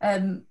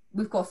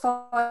 We've got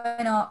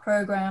fine art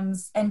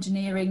programs,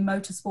 engineering,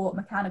 motorsport,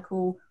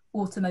 mechanical,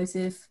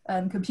 automotive,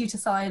 computer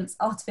science,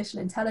 artificial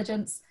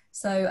intelligence.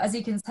 So as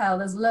you can tell,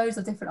 there's loads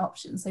of different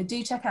options. So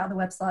do check out the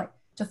website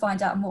to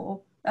find out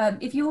more.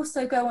 If you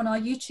also go on our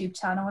YouTube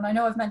channel, and I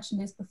know I've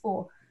mentioned this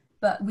before,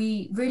 but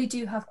we really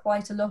do have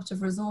quite a lot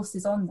of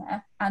resources on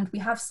there, and we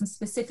have some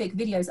specific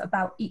videos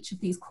about each of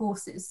these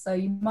courses. So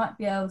you might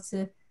be able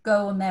to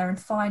go on there and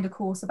find a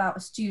course about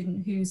a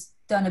student who's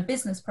done a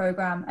business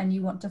program and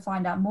you want to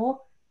find out more.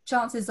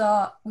 Chances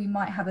are we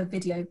might have a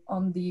video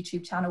on the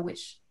YouTube channel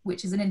which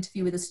is an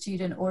interview with a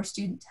student or a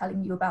student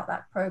telling you about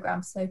that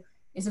program. So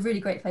it's a really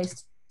great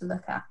place to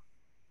look at.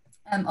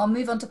 I'll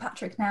move on to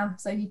Patrick now,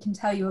 so he can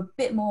tell you a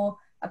bit more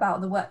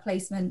about the work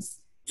placements,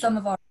 some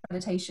of our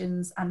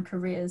accreditations and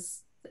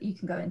careers that you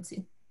can go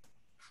into.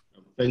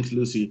 Thanks,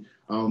 Lucy.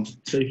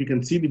 So if you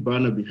can see the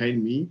banner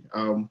behind me,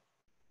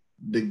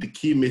 the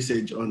key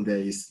message on there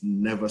is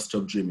never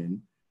stop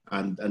dreaming.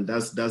 And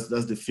that's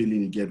the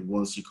feeling you get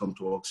once you come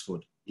to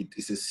Oxford. It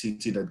is a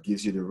city that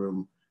gives you the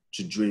room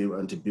to dream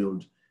and to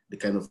build the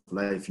kind of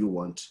life you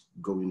want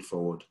going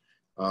forward.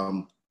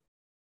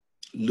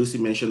 Lucy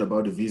mentioned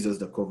about the visas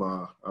that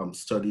cover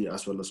study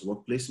as well as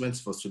work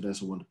placements for students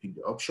who want to pick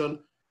the option.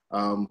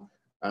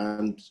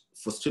 And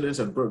for students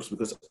at Brookes,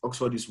 because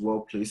Oxford is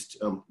well placed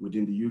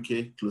within the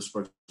UK, close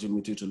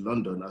proximity to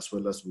London, as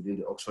well as within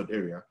the Oxford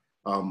area,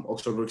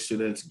 Oxford Brookes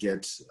students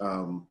get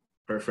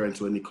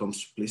preference when it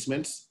comes to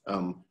placements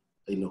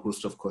in a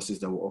host of courses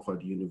that were offered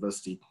at the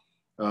university.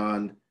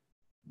 And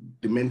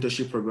the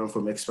mentorship program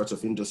from experts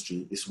of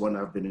industry is one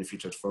I've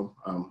benefited from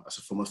as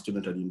a former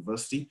student at the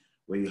university,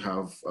 where you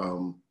have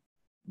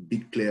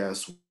big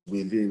players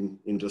within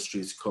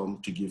industries come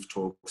to give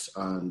talks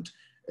and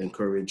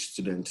encourage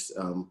students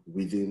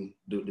within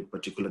the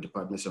particular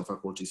departments and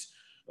faculties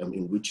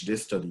in which they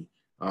study.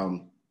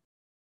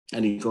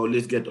 And you can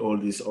always get all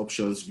these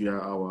options via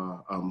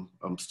our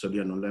study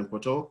and online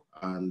portal,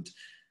 and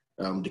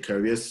the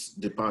careers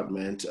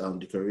department,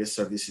 the career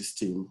services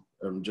team,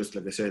 just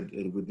like I said,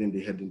 within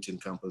the Headington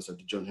campus at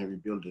the John Henry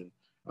building,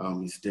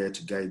 is there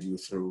to guide you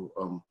through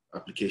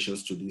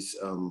applications to these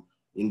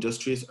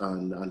industries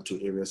and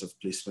to areas of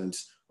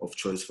placements of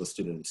choice for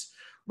students.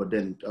 But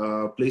then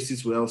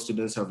places where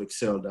students have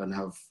excelled and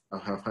have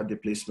had their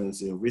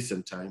placements in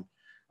recent time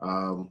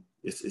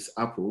is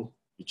Apple,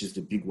 which is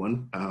the big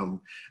one,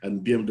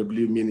 and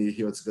BMW Mini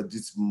here. It's got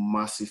this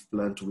massive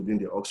plant within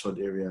the Oxford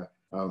area,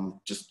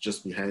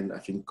 just behind, I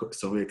think,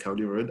 somewhere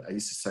County Road. I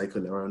used to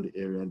cycle around the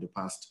area in the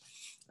past.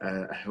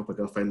 I hope I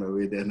can find my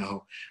way there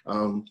now.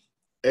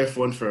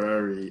 F1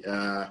 Ferrari.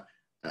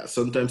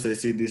 Sometimes I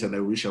say this and I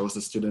wish I was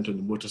a student on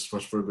the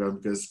motorsports program,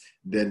 because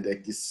then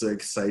it's so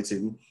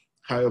exciting.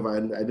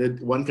 However,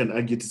 one can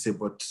argue to say,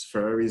 but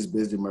Ferrari is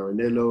based in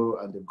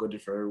Maranello and they've got the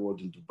Ferrari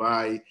World in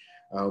Dubai.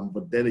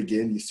 But then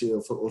again, you still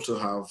also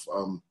have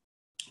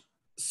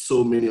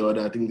so many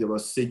other, I think there were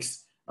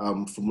 6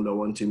 Formula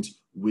One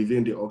teams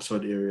within the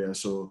Oxford area.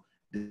 So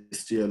there's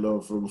still a lot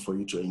of room for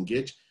you to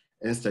engage.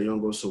 Ernst &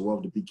 Young, also one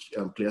of the big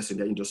players in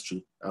the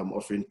industry,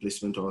 offering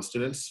placement to our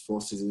students,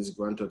 Four Seasons,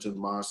 Grant Thornton,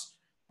 Mars,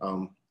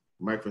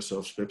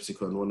 Microsoft,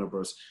 PepsiCo, and Warner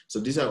Bros. So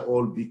these are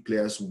all big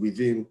players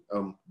within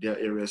their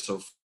areas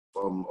of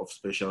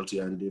specialty,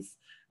 and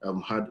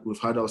we've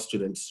had our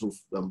students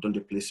who've done the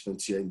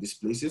placements here in these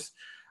places.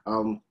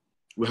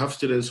 We have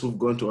students who've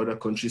gone to other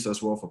countries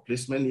as well for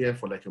placement here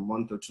for like a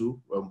month or two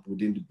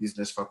within the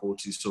business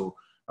faculty. So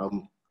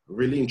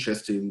really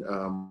interesting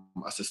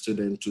as a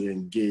student to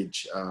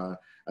engage,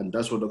 and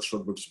that's what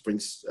Oxford Brookes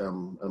brings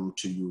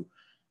to you.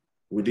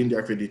 Within the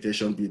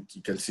accreditation bit,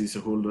 you can see it's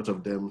a whole lot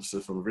of them. So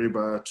from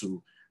RIBA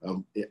to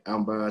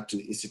AMBA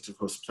to Institute of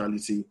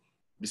Hospitality,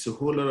 there's a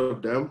whole lot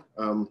of them.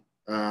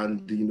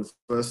 And the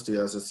university,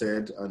 as I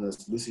said, and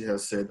as Lucy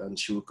has said, and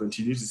she will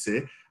continue to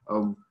say,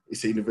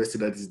 it's a university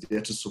that is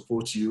there to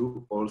support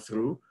you all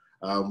through.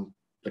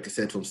 Like I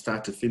said, from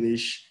start to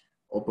finish,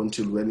 up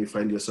until when you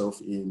find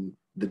yourself in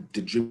the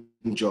dream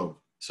job.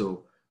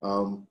 So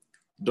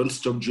don't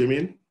stop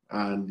dreaming,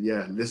 and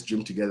yeah, let's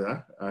dream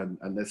together,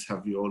 and let's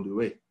have you all the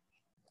way.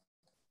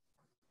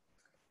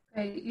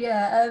 Great,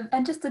 yeah,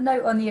 and just a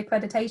note on the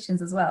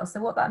accreditations as well.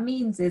 So what that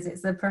means is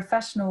it's a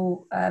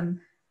professional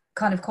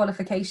kind of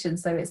qualification.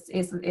 So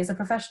it's a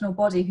professional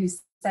body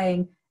who's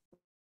saying,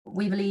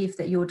 we believe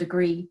that your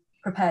degree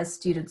prepares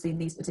students in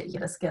these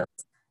particular skills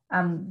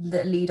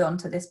that lead on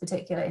to this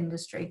particular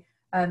industry.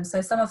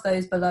 So some of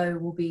those below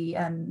will be,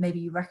 maybe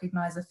you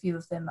recognize a few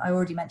of them. I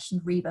already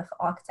mentioned RIBA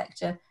for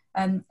architecture.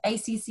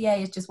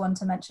 ACCA is just one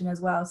to mention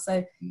as well.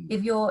 So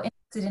if you're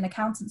interested in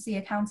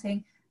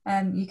accounting,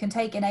 you can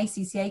take an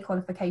ACCA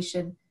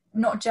qualification,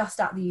 not just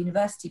at the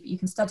university, but you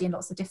can study in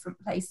lots of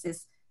different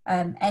places.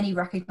 Any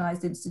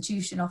recognized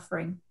institution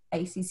offering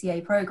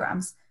ACCA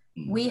programs.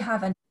 We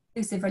have an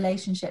exclusive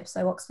relationship,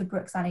 so Oxford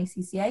Brookes and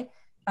ACCA,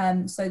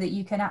 so that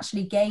you can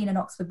actually gain an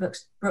Oxford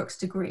Brookes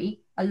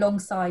degree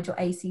alongside your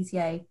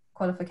ACCA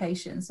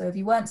qualification. So if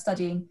you weren't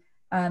studying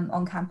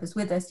on campus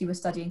with us, you were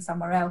studying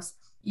somewhere else,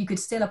 you could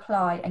still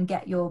apply and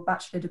get your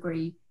bachelor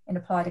degree in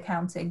applied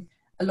accounting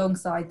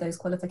alongside those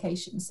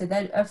qualifications. So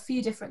there are a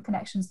few different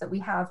connections that we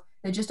have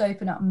that just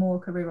open up more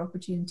career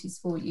opportunities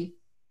for you.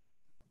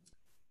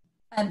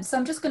 So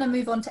I'm just going to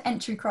move on to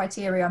entry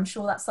criteria. I'm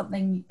sure that's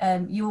something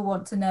you will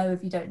want to know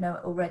if you don't know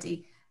it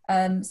already.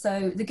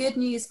 So the good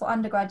news for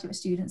undergraduate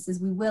students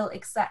is we will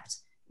accept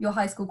your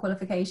high school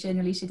qualification,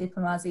 your Licia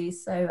Diplomazi.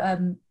 So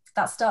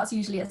that starts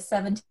usually at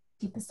 70%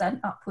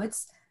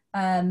 upwards,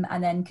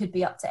 and then could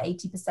be up to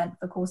 80%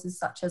 for courses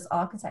such as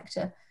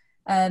architecture.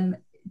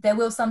 There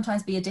will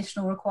sometimes be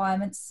additional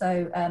requirements.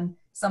 So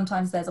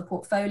sometimes there's a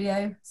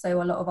portfolio.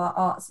 So a lot of our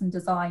arts and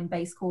design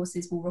based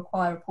courses will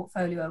require a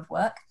portfolio of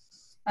work.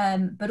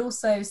 but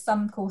also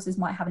some courses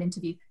might have an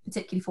interview,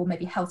 particularly for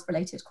maybe health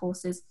related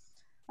courses.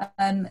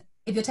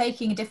 If you're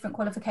taking a different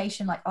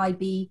qualification like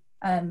IB,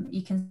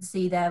 you can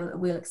see there that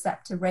we'll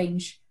accept a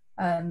range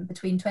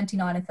between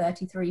 29 and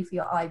 33 for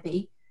your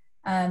IB.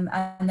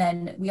 And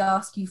then we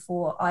ask you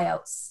for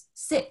IELTS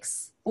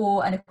 6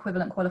 or an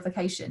equivalent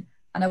qualification.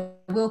 And I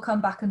will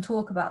come back and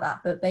talk about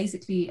that, but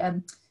basically,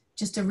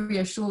 just to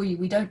reassure you,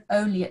 we don't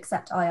only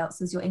accept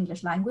IELTS as your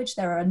English language.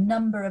 There are a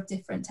number of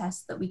different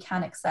tests that we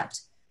can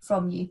accept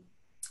from you.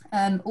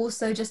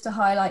 Also, just to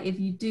highlight, if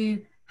you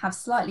do have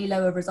slightly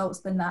lower results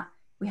than that,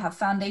 we have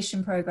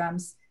foundation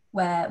programs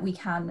where we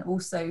can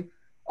also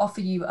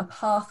offer you a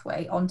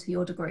pathway onto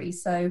your degree.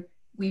 So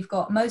we've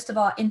got most of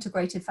our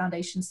integrated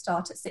foundations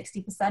start at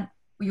 60%.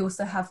 We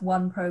also have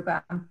one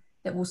program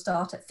that will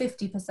start at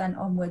 50%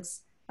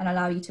 onwards and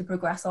allow you to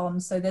progress on.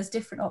 So there's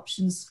different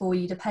options for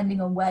you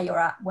depending on where you're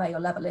at, where your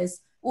level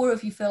is, or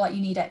if you feel like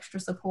you need extra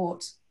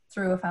support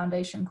through a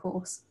foundation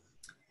course.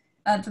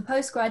 For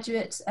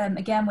postgraduate,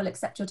 again, we'll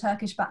accept your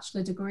Turkish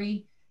bachelor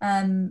degree.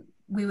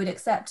 We would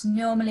accept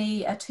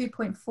normally a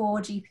 2.4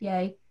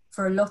 GPA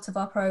for a lot of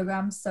our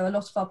programs. So a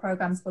lot of our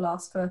programs will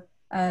ask for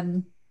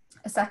a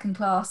second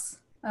class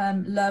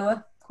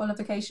lower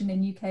qualification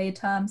in UK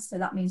terms. So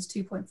that means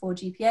 2.4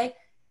 GPA.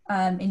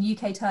 In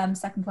UK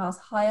terms, second class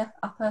higher,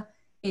 upper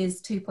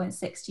is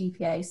 2.6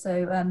 GPA.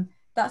 So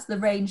that's the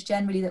range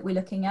generally that we're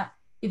looking at.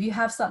 If you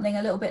have something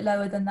a little bit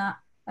lower than that,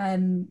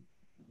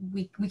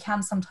 we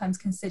can sometimes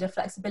consider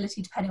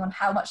flexibility depending on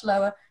how much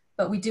lower,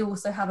 but we do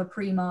also have a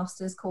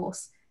pre-master's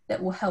course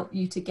that will help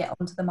you to get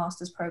onto the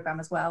master's program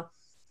as well.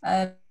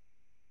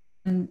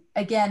 And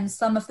again,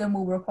 some of them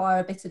will require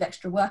a bit of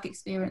extra work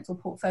experience or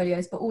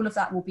portfolios, but all of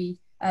that will be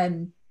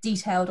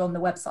detailed on the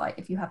website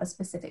if you have a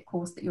specific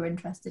course that you're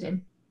interested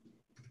in.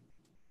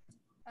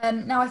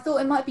 Now, I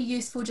thought it might be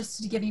useful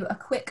just to give you a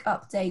quick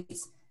update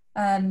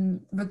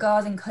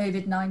regarding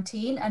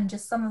COVID-19 and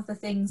just some of the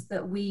things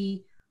that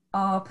we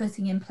are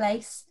putting in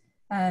place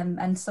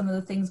and some of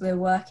the things we're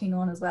working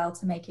on as well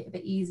to make it a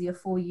bit easier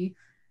for you.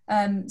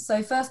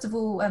 So first of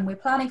all, we're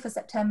planning for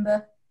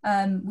September.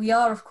 We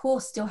are, of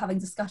course, still having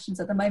discussions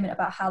at the moment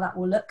about how that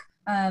will look.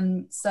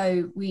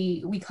 So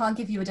we can't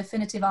give you a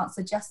definitive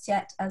answer just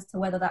yet as to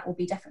whether that will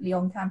be definitely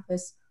on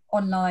campus,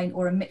 online,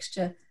 or a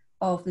mixture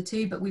of the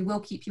two, but we will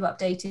keep you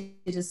updated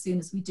as soon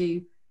as we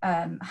do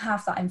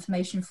have that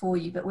information for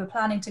you. But we're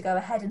planning to go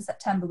ahead in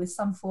September with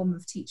some form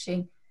of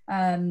teaching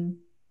in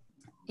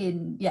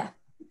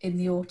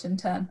the autumn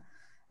term.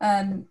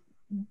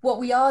 What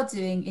we are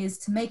doing is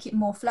to make it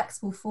more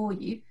flexible for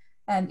you.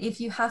 If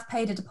you have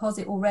paid a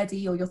deposit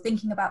already, or you're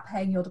thinking about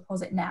paying your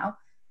deposit now,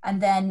 and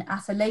then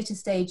at a later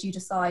stage you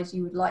decide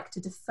you would like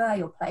to defer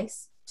your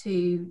place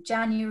to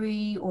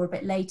January or a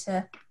bit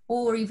later,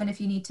 or even if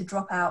you need to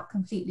drop out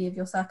completely if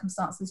your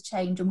circumstances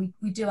change, and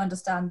we do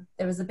understand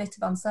there is a bit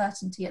of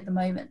uncertainty at the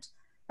moment,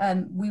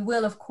 we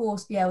will of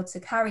course be able to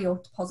carry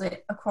your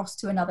deposit across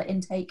to another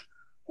intake,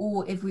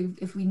 or if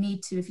we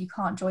need to, if you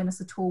can't join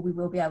us at all, we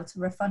will be able to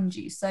refund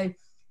you. So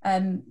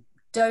please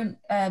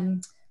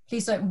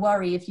don't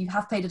worry if you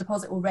have paid a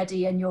deposit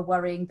already and you're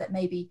worrying that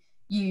maybe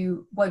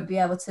you won't be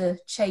able to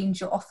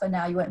change your offer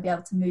now, you won't be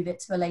able to move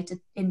it to a later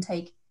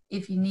intake.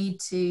 If you need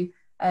to,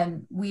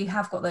 we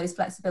have got those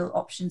flexible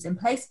options in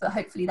place, but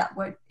hopefully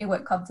it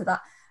won't come to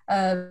that.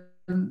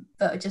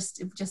 But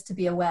just to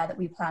be aware that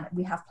we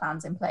have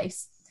plans in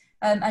place.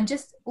 And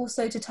just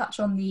also to touch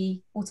on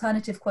the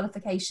alternative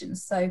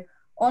qualifications. So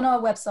on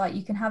our website,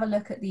 you can have a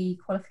look at the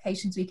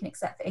qualifications we can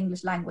accept for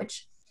English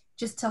language.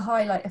 Just to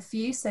highlight a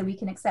few, so we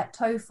can accept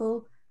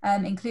TOEFL,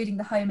 including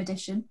the home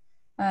edition,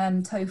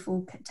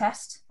 TOEFL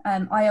test.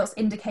 IELTS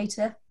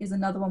indicator is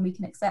another one we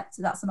can accept,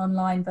 so that's an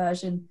online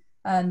version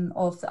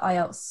of the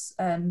IELTS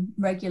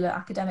regular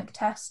academic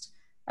test.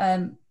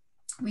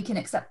 We can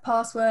accept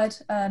password,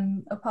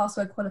 a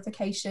password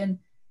qualification.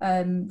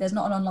 There's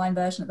not an online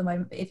version at the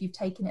moment, but if you've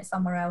taken it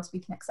somewhere else, we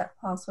can accept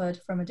password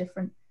from a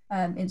different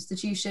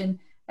institution.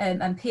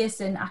 And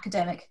Pearson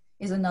academic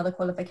is another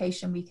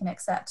qualification we can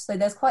accept. So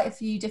there's quite a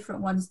few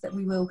different ones that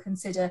we will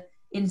consider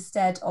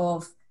instead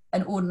of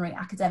an ordinary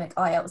academic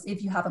IELTS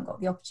if you haven't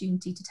got the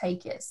opportunity to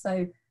take it.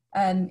 So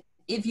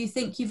if you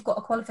think you've got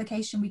a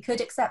qualification we could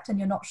accept and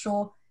you're not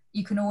sure,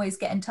 you can always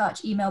get in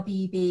touch, email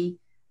BEB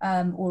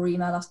or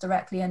email us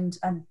directly, and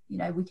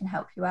we can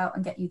help you out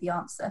and get you the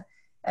answer.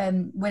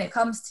 When it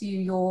comes to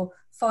your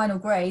final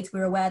grade,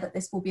 we're aware that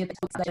this will be a bit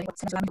on the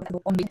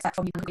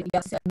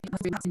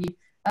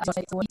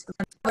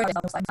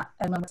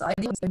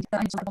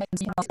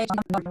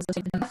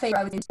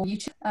from you.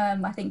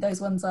 I think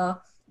those ones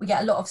are, we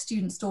get a lot of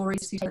student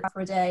stories who take that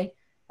for a day,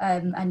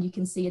 and you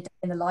can see a day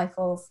in the life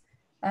of.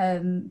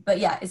 But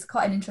yeah, it's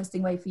quite an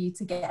interesting way for you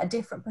to get a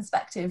different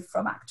perspective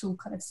from actual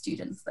kind of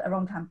students that are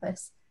on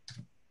campus.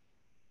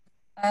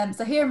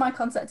 So here are my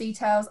contact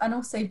details and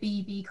also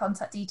BEB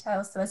contact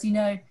details. So as you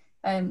know,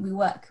 we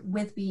work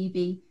with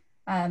BEB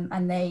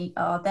and they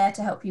are there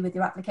to help you with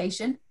your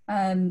application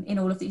in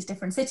all of these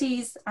different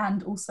cities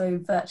and also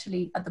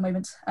virtually at the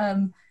moment,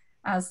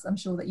 as I'm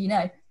sure that you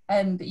know.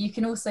 but you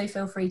can also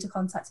feel free to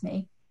contact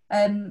me.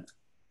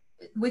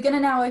 We're going to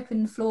now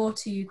open the floor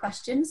to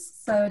questions.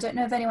 So I don't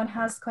know if anyone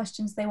has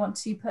questions they want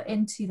to put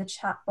into the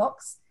chat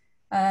box.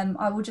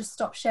 I will just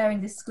stop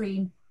sharing this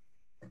screen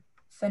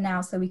for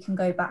now so we can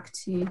go back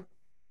to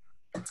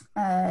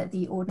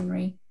the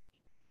ordinary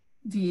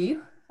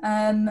view.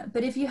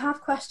 But if you have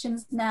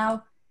questions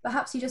now,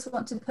 perhaps you just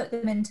want to put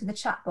them into the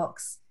chat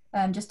box.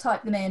 Just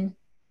type them in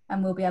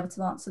and we'll be able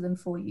to answer them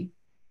for you.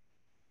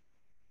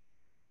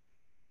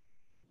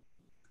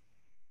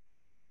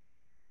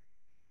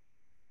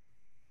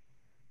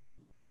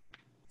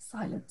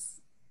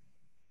 Silence.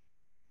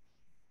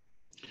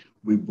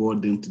 We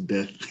bored them to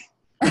death.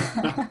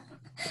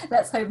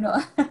 Let's hope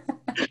not.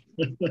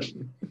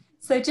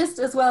 So just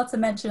as well to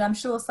mention, I'm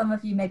sure some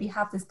of you maybe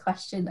have this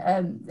question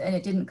and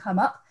it didn't come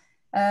up.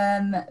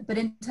 But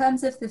in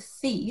terms of the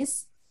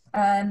fees,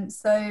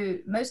 so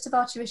most of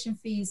our tuition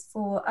fees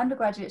for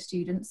undergraduate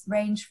students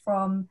range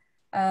from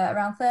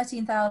around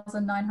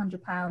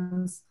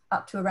 £13,900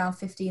 up to around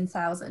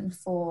 £15,000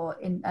 for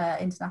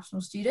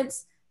international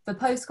students. For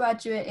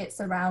postgraduate,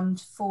 it's around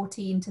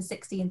 £15,000 to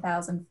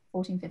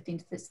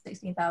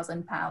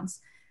 £16,000.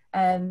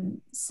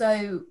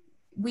 So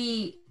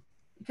we,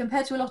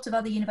 compared to a lot of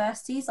other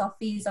universities, our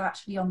fees are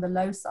actually on the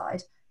low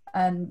side.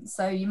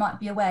 So you might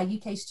be aware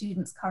UK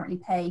students currently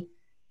pay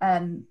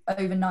over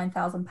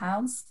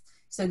 £9,000.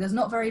 So there's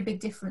not very big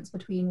difference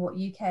between what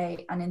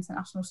UK and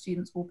international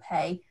students will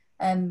pay.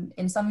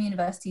 In some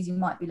universities, you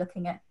might be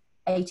looking at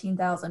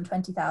 18,000,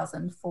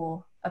 20,000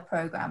 for a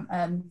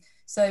program.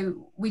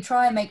 So we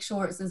try and make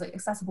sure it's as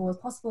accessible as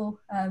possible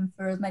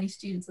for as many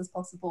students as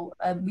possible.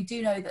 We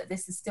do know that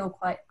this is still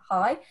quite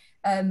high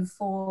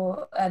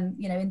for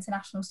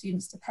international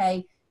students to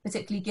pay,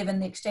 particularly given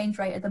the exchange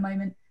rate at the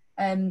moment.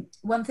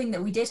 One thing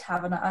that we did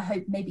have, and I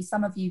hope maybe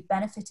some of you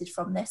benefited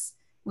from this,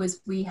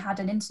 was we had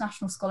an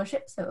international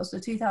scholarship. So it was a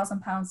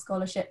 £2,000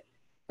 scholarship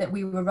that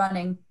we were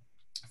running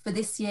for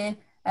this year.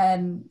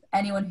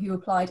 Anyone who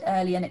applied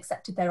early and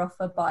accepted their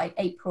offer by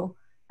April.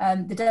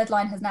 The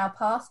deadline has now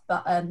passed,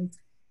 but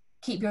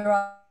keep your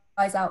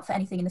eyes out for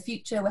anything in the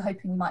future. We're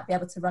hoping we might be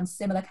able to run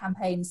similar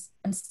campaigns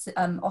and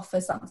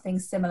offer something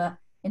similar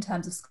in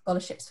terms of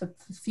scholarships for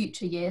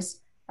future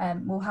years.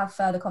 We'll have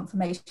further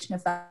confirmation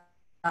of that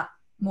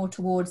more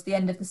towards the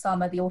end of the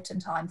summer, the autumn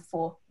time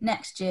for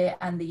next year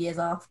and the years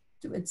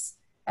afterwards.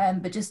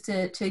 But just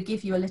to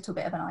give you a little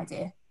bit of an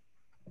idea.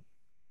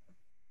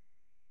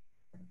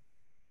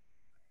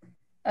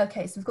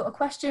 Okay, so we've got a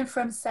question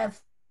from Sev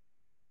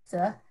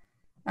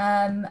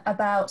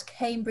about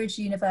Cambridge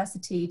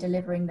University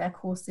delivering their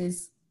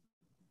courses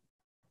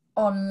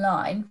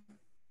online.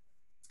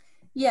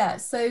 Yeah,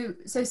 so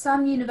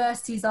some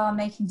universities are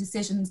making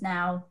decisions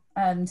now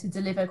to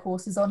deliver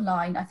courses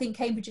online. I think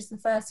Cambridge is the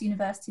first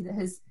university that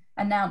has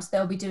announced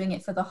they'll be doing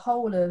it for the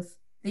whole of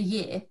the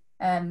year.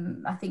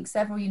 I think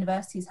several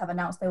universities have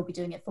announced they'll be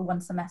doing it for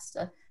one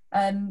semester.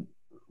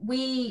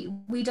 We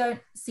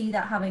don't see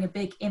that having a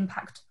big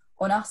impact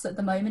on us at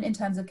the moment in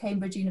terms of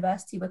Cambridge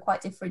University. We're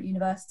quite different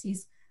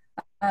universities.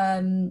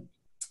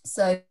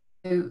 So,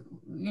 we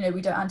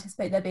don't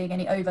anticipate there being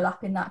any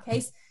overlap in that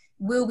case.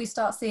 Will we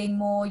start seeing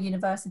more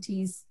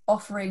universities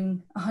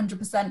offering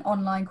 100%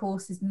 online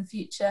courses in the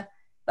future?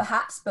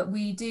 Perhaps, but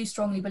we do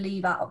strongly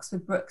believe at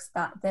Oxford Brookes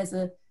that there's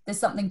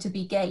something to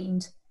be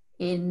gained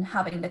in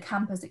having the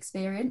campus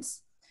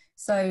experience.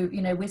 So,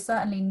 it's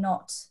certainly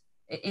not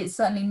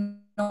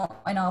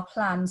in our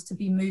plans to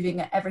be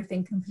moving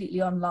everything completely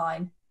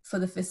online for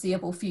the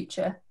foreseeable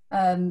future.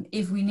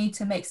 If we need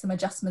to make some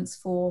adjustments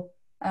for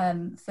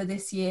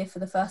this year, for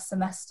the first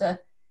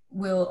semester,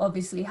 we'll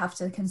obviously have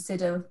to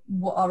consider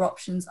what our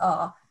options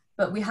are.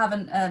 But we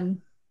haven't,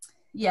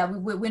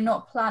 we're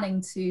not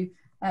planning to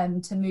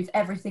move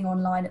everything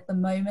online at the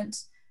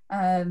moment.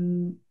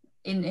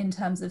 In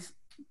terms of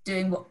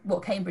doing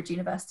what Cambridge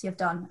University have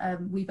done,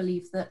 we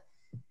believe that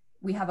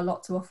we have a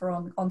lot to offer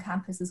on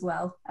campus as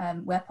well.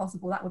 Where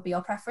possible, that would be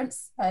our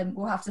preference.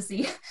 We'll have to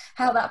see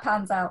how that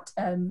pans out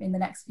in the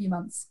next few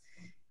months.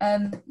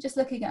 Just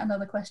looking at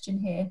another question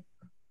here.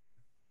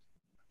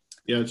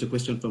 Yeah, it's a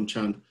question from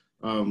Chan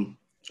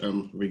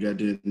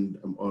regarding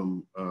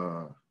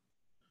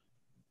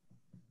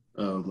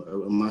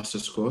a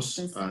master's course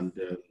and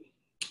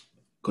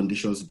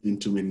conditions being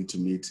too many to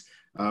meet.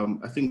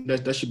 I think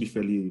that should be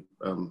fairly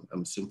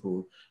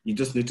simple. You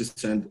just need to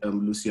send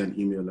Lucy an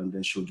email and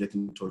then she'll get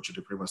in touch with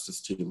the pre-master's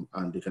team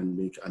and they can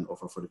make an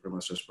offer for the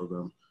pre-master's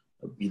program.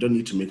 You don't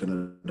need to make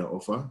another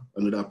offer,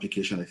 another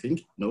application, I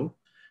think, no.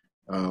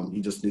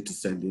 You just need to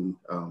send in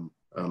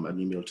an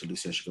email to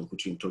Lucy and she can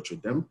put you in touch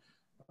with them.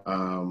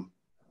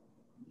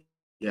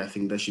 Yeah, I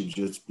think that should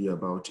just be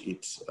about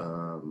it.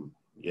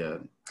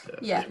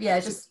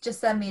 Just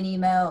send me an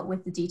email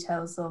with the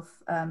details of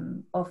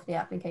the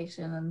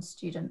application and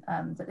student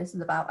that this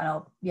is about, and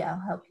I'll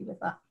help you with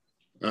that.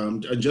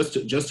 Just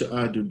to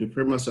add, the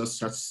pre-master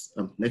starts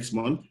next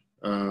month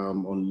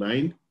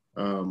online.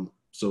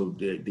 So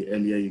the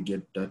earlier you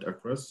get that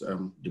across,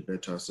 the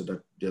better, so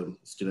that the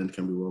student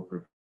can be well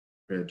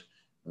prepared.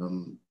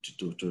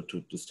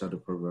 to start the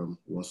program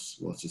once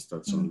it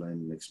starts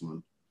online next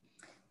month.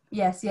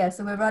 Yes, yeah.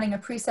 So we're running a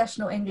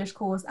pre-sessional English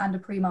course and a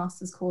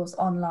pre-master's course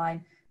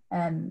online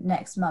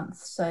next month.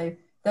 So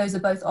those are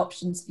both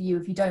options for you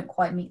if you don't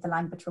quite meet the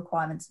language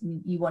requirements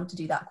and you want to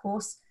do that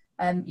course.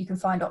 You can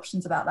find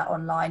options about that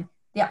online.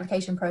 The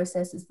application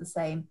process is the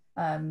same.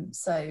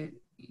 So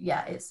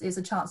yeah, it's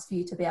a chance for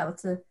you to be able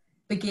to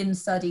begin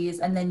studies,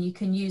 and then you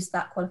can use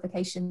that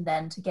qualification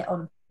then to get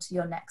on to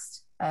your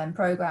next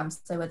programs.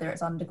 So whether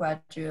it's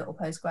undergraduate or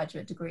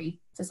postgraduate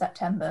degree for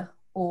September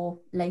or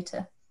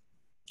later.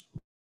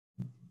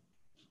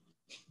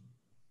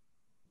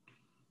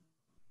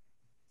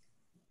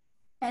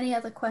 Any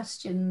other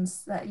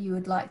questions that you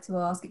would like to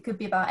ask? It could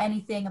be about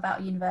anything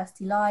about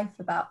university life,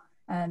 about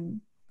the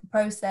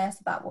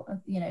process, about what,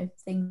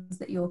 things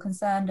that you're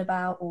concerned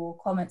about or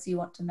comments you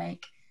want to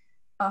make.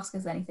 Ask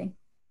us anything.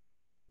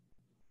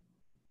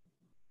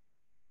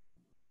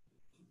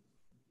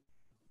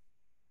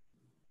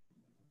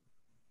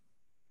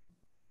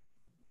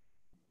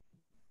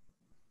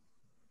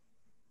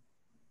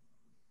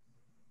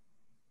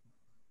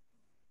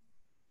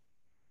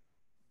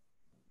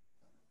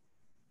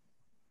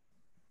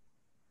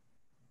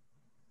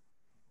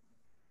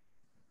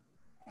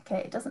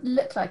 Okay, it doesn't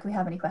look like we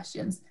have any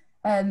questions.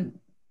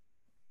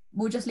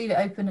 We'll just leave it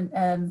open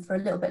for a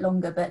little bit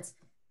longer, but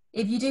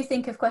if you do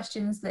think of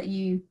questions that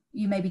you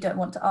maybe don't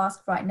want to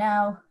ask right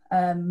now,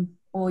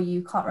 or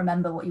you can't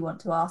remember what you want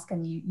to ask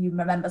and you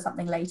remember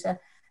something later,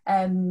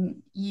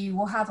 you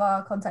will have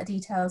our contact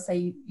details, so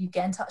you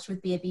get in touch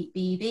with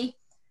BEB,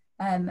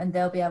 and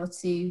they'll be able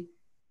to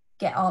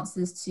get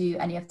answers to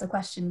any of the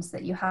questions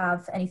that you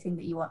have, anything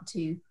that you want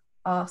to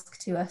ask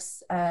to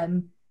us.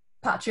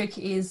 Patrick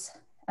is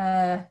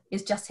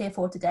just here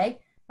for today,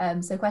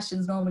 so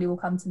questions normally will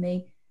come to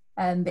me,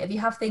 but if you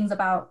have things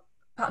about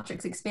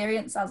Patrick's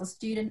experience as a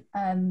student,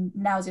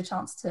 now's your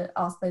chance to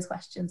ask those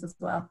questions as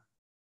well.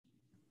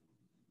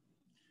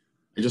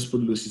 I just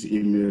put Lucy's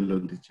email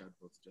on the chat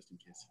box just in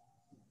case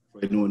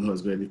for anyone who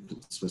has very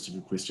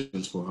specific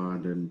questions for her,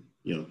 and then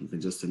you can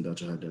just send that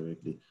to her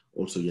directly.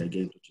 Also, yeah,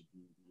 get in touch with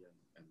me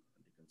and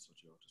they can sort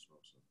you out as well.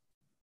 So,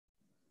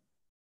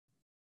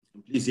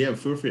 and please, yeah,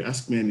 feel free to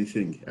ask me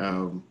anything,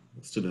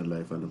 student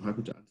life, and I'm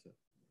happy to answer.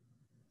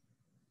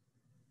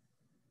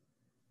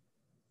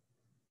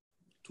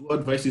 Two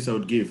advices I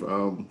would give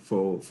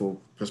for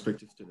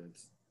prospective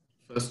students: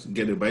 first,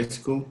 get a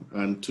bicycle,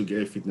 and to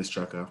get a fitness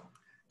tracker,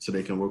 so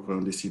they can walk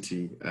around the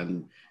city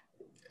and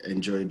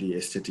enjoy the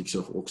aesthetics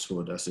of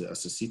Oxford as a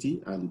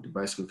city. And the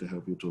bicycle can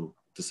help you to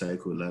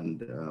cycle.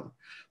 And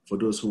for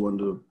those who want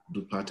to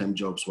do part-time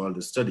jobs while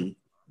they study,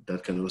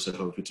 that can also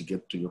help you to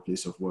get to your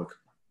place of work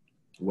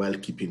while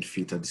keeping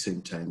fit at the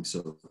same time.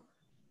 So,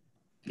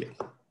 yeah.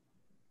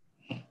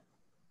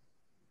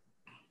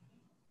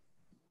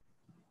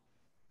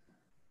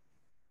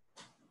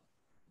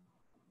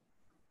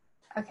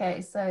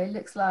 Okay, so it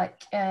looks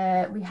like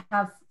we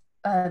have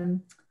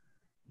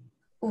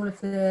all of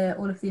the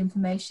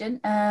information.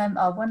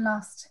 One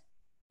last.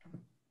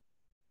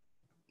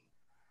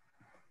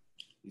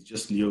 It's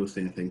just Leo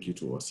saying thank you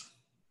to us.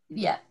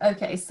 Yeah.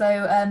 Okay.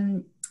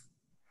 So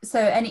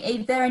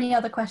if there are any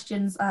other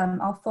questions,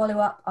 I'll follow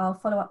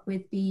up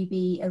with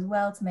BEB as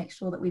well to make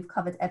sure that we've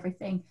covered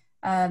everything.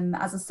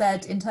 As I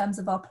said, in terms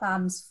of our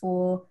plans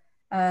for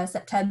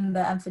September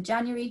and for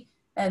January,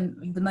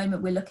 the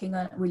moment we're looking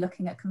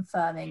at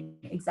confirming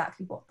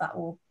exactly what that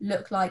will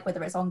look like,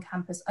 whether it's on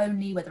campus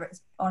only, whether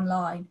it's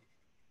online,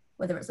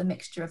 whether it's a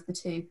mixture of the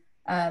two.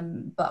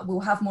 But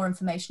we'll have more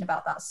information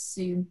about that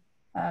soon.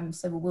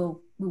 So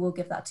we will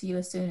give that to you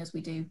as soon as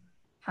we do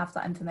have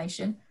that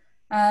information.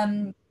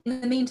 In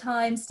the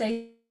meantime,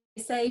 stay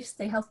safe,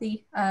 stay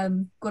healthy.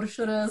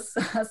 Görüşürüz.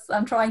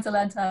 I'm trying to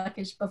learn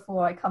Turkish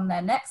before I come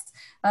there next.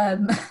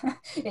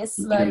 It's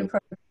slow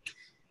progress.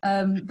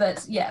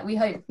 But yeah, we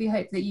hope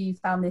that you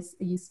found this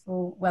a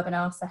useful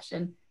webinar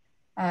session.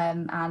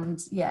 And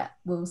yeah,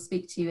 we'll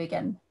speak to you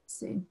again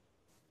soon.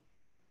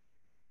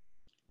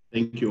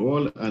 Thank you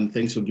all, and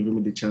thanks for giving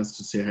me the chance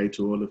to say hi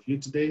to all of you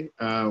today.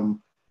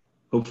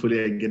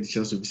 Hopefully I get the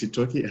chance to visit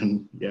Turkey,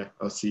 and yeah,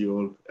 I'll see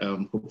you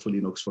all hopefully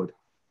in Oxford.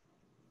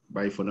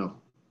 Bye for now.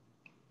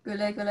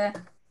 Güle güle.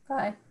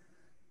 Bye.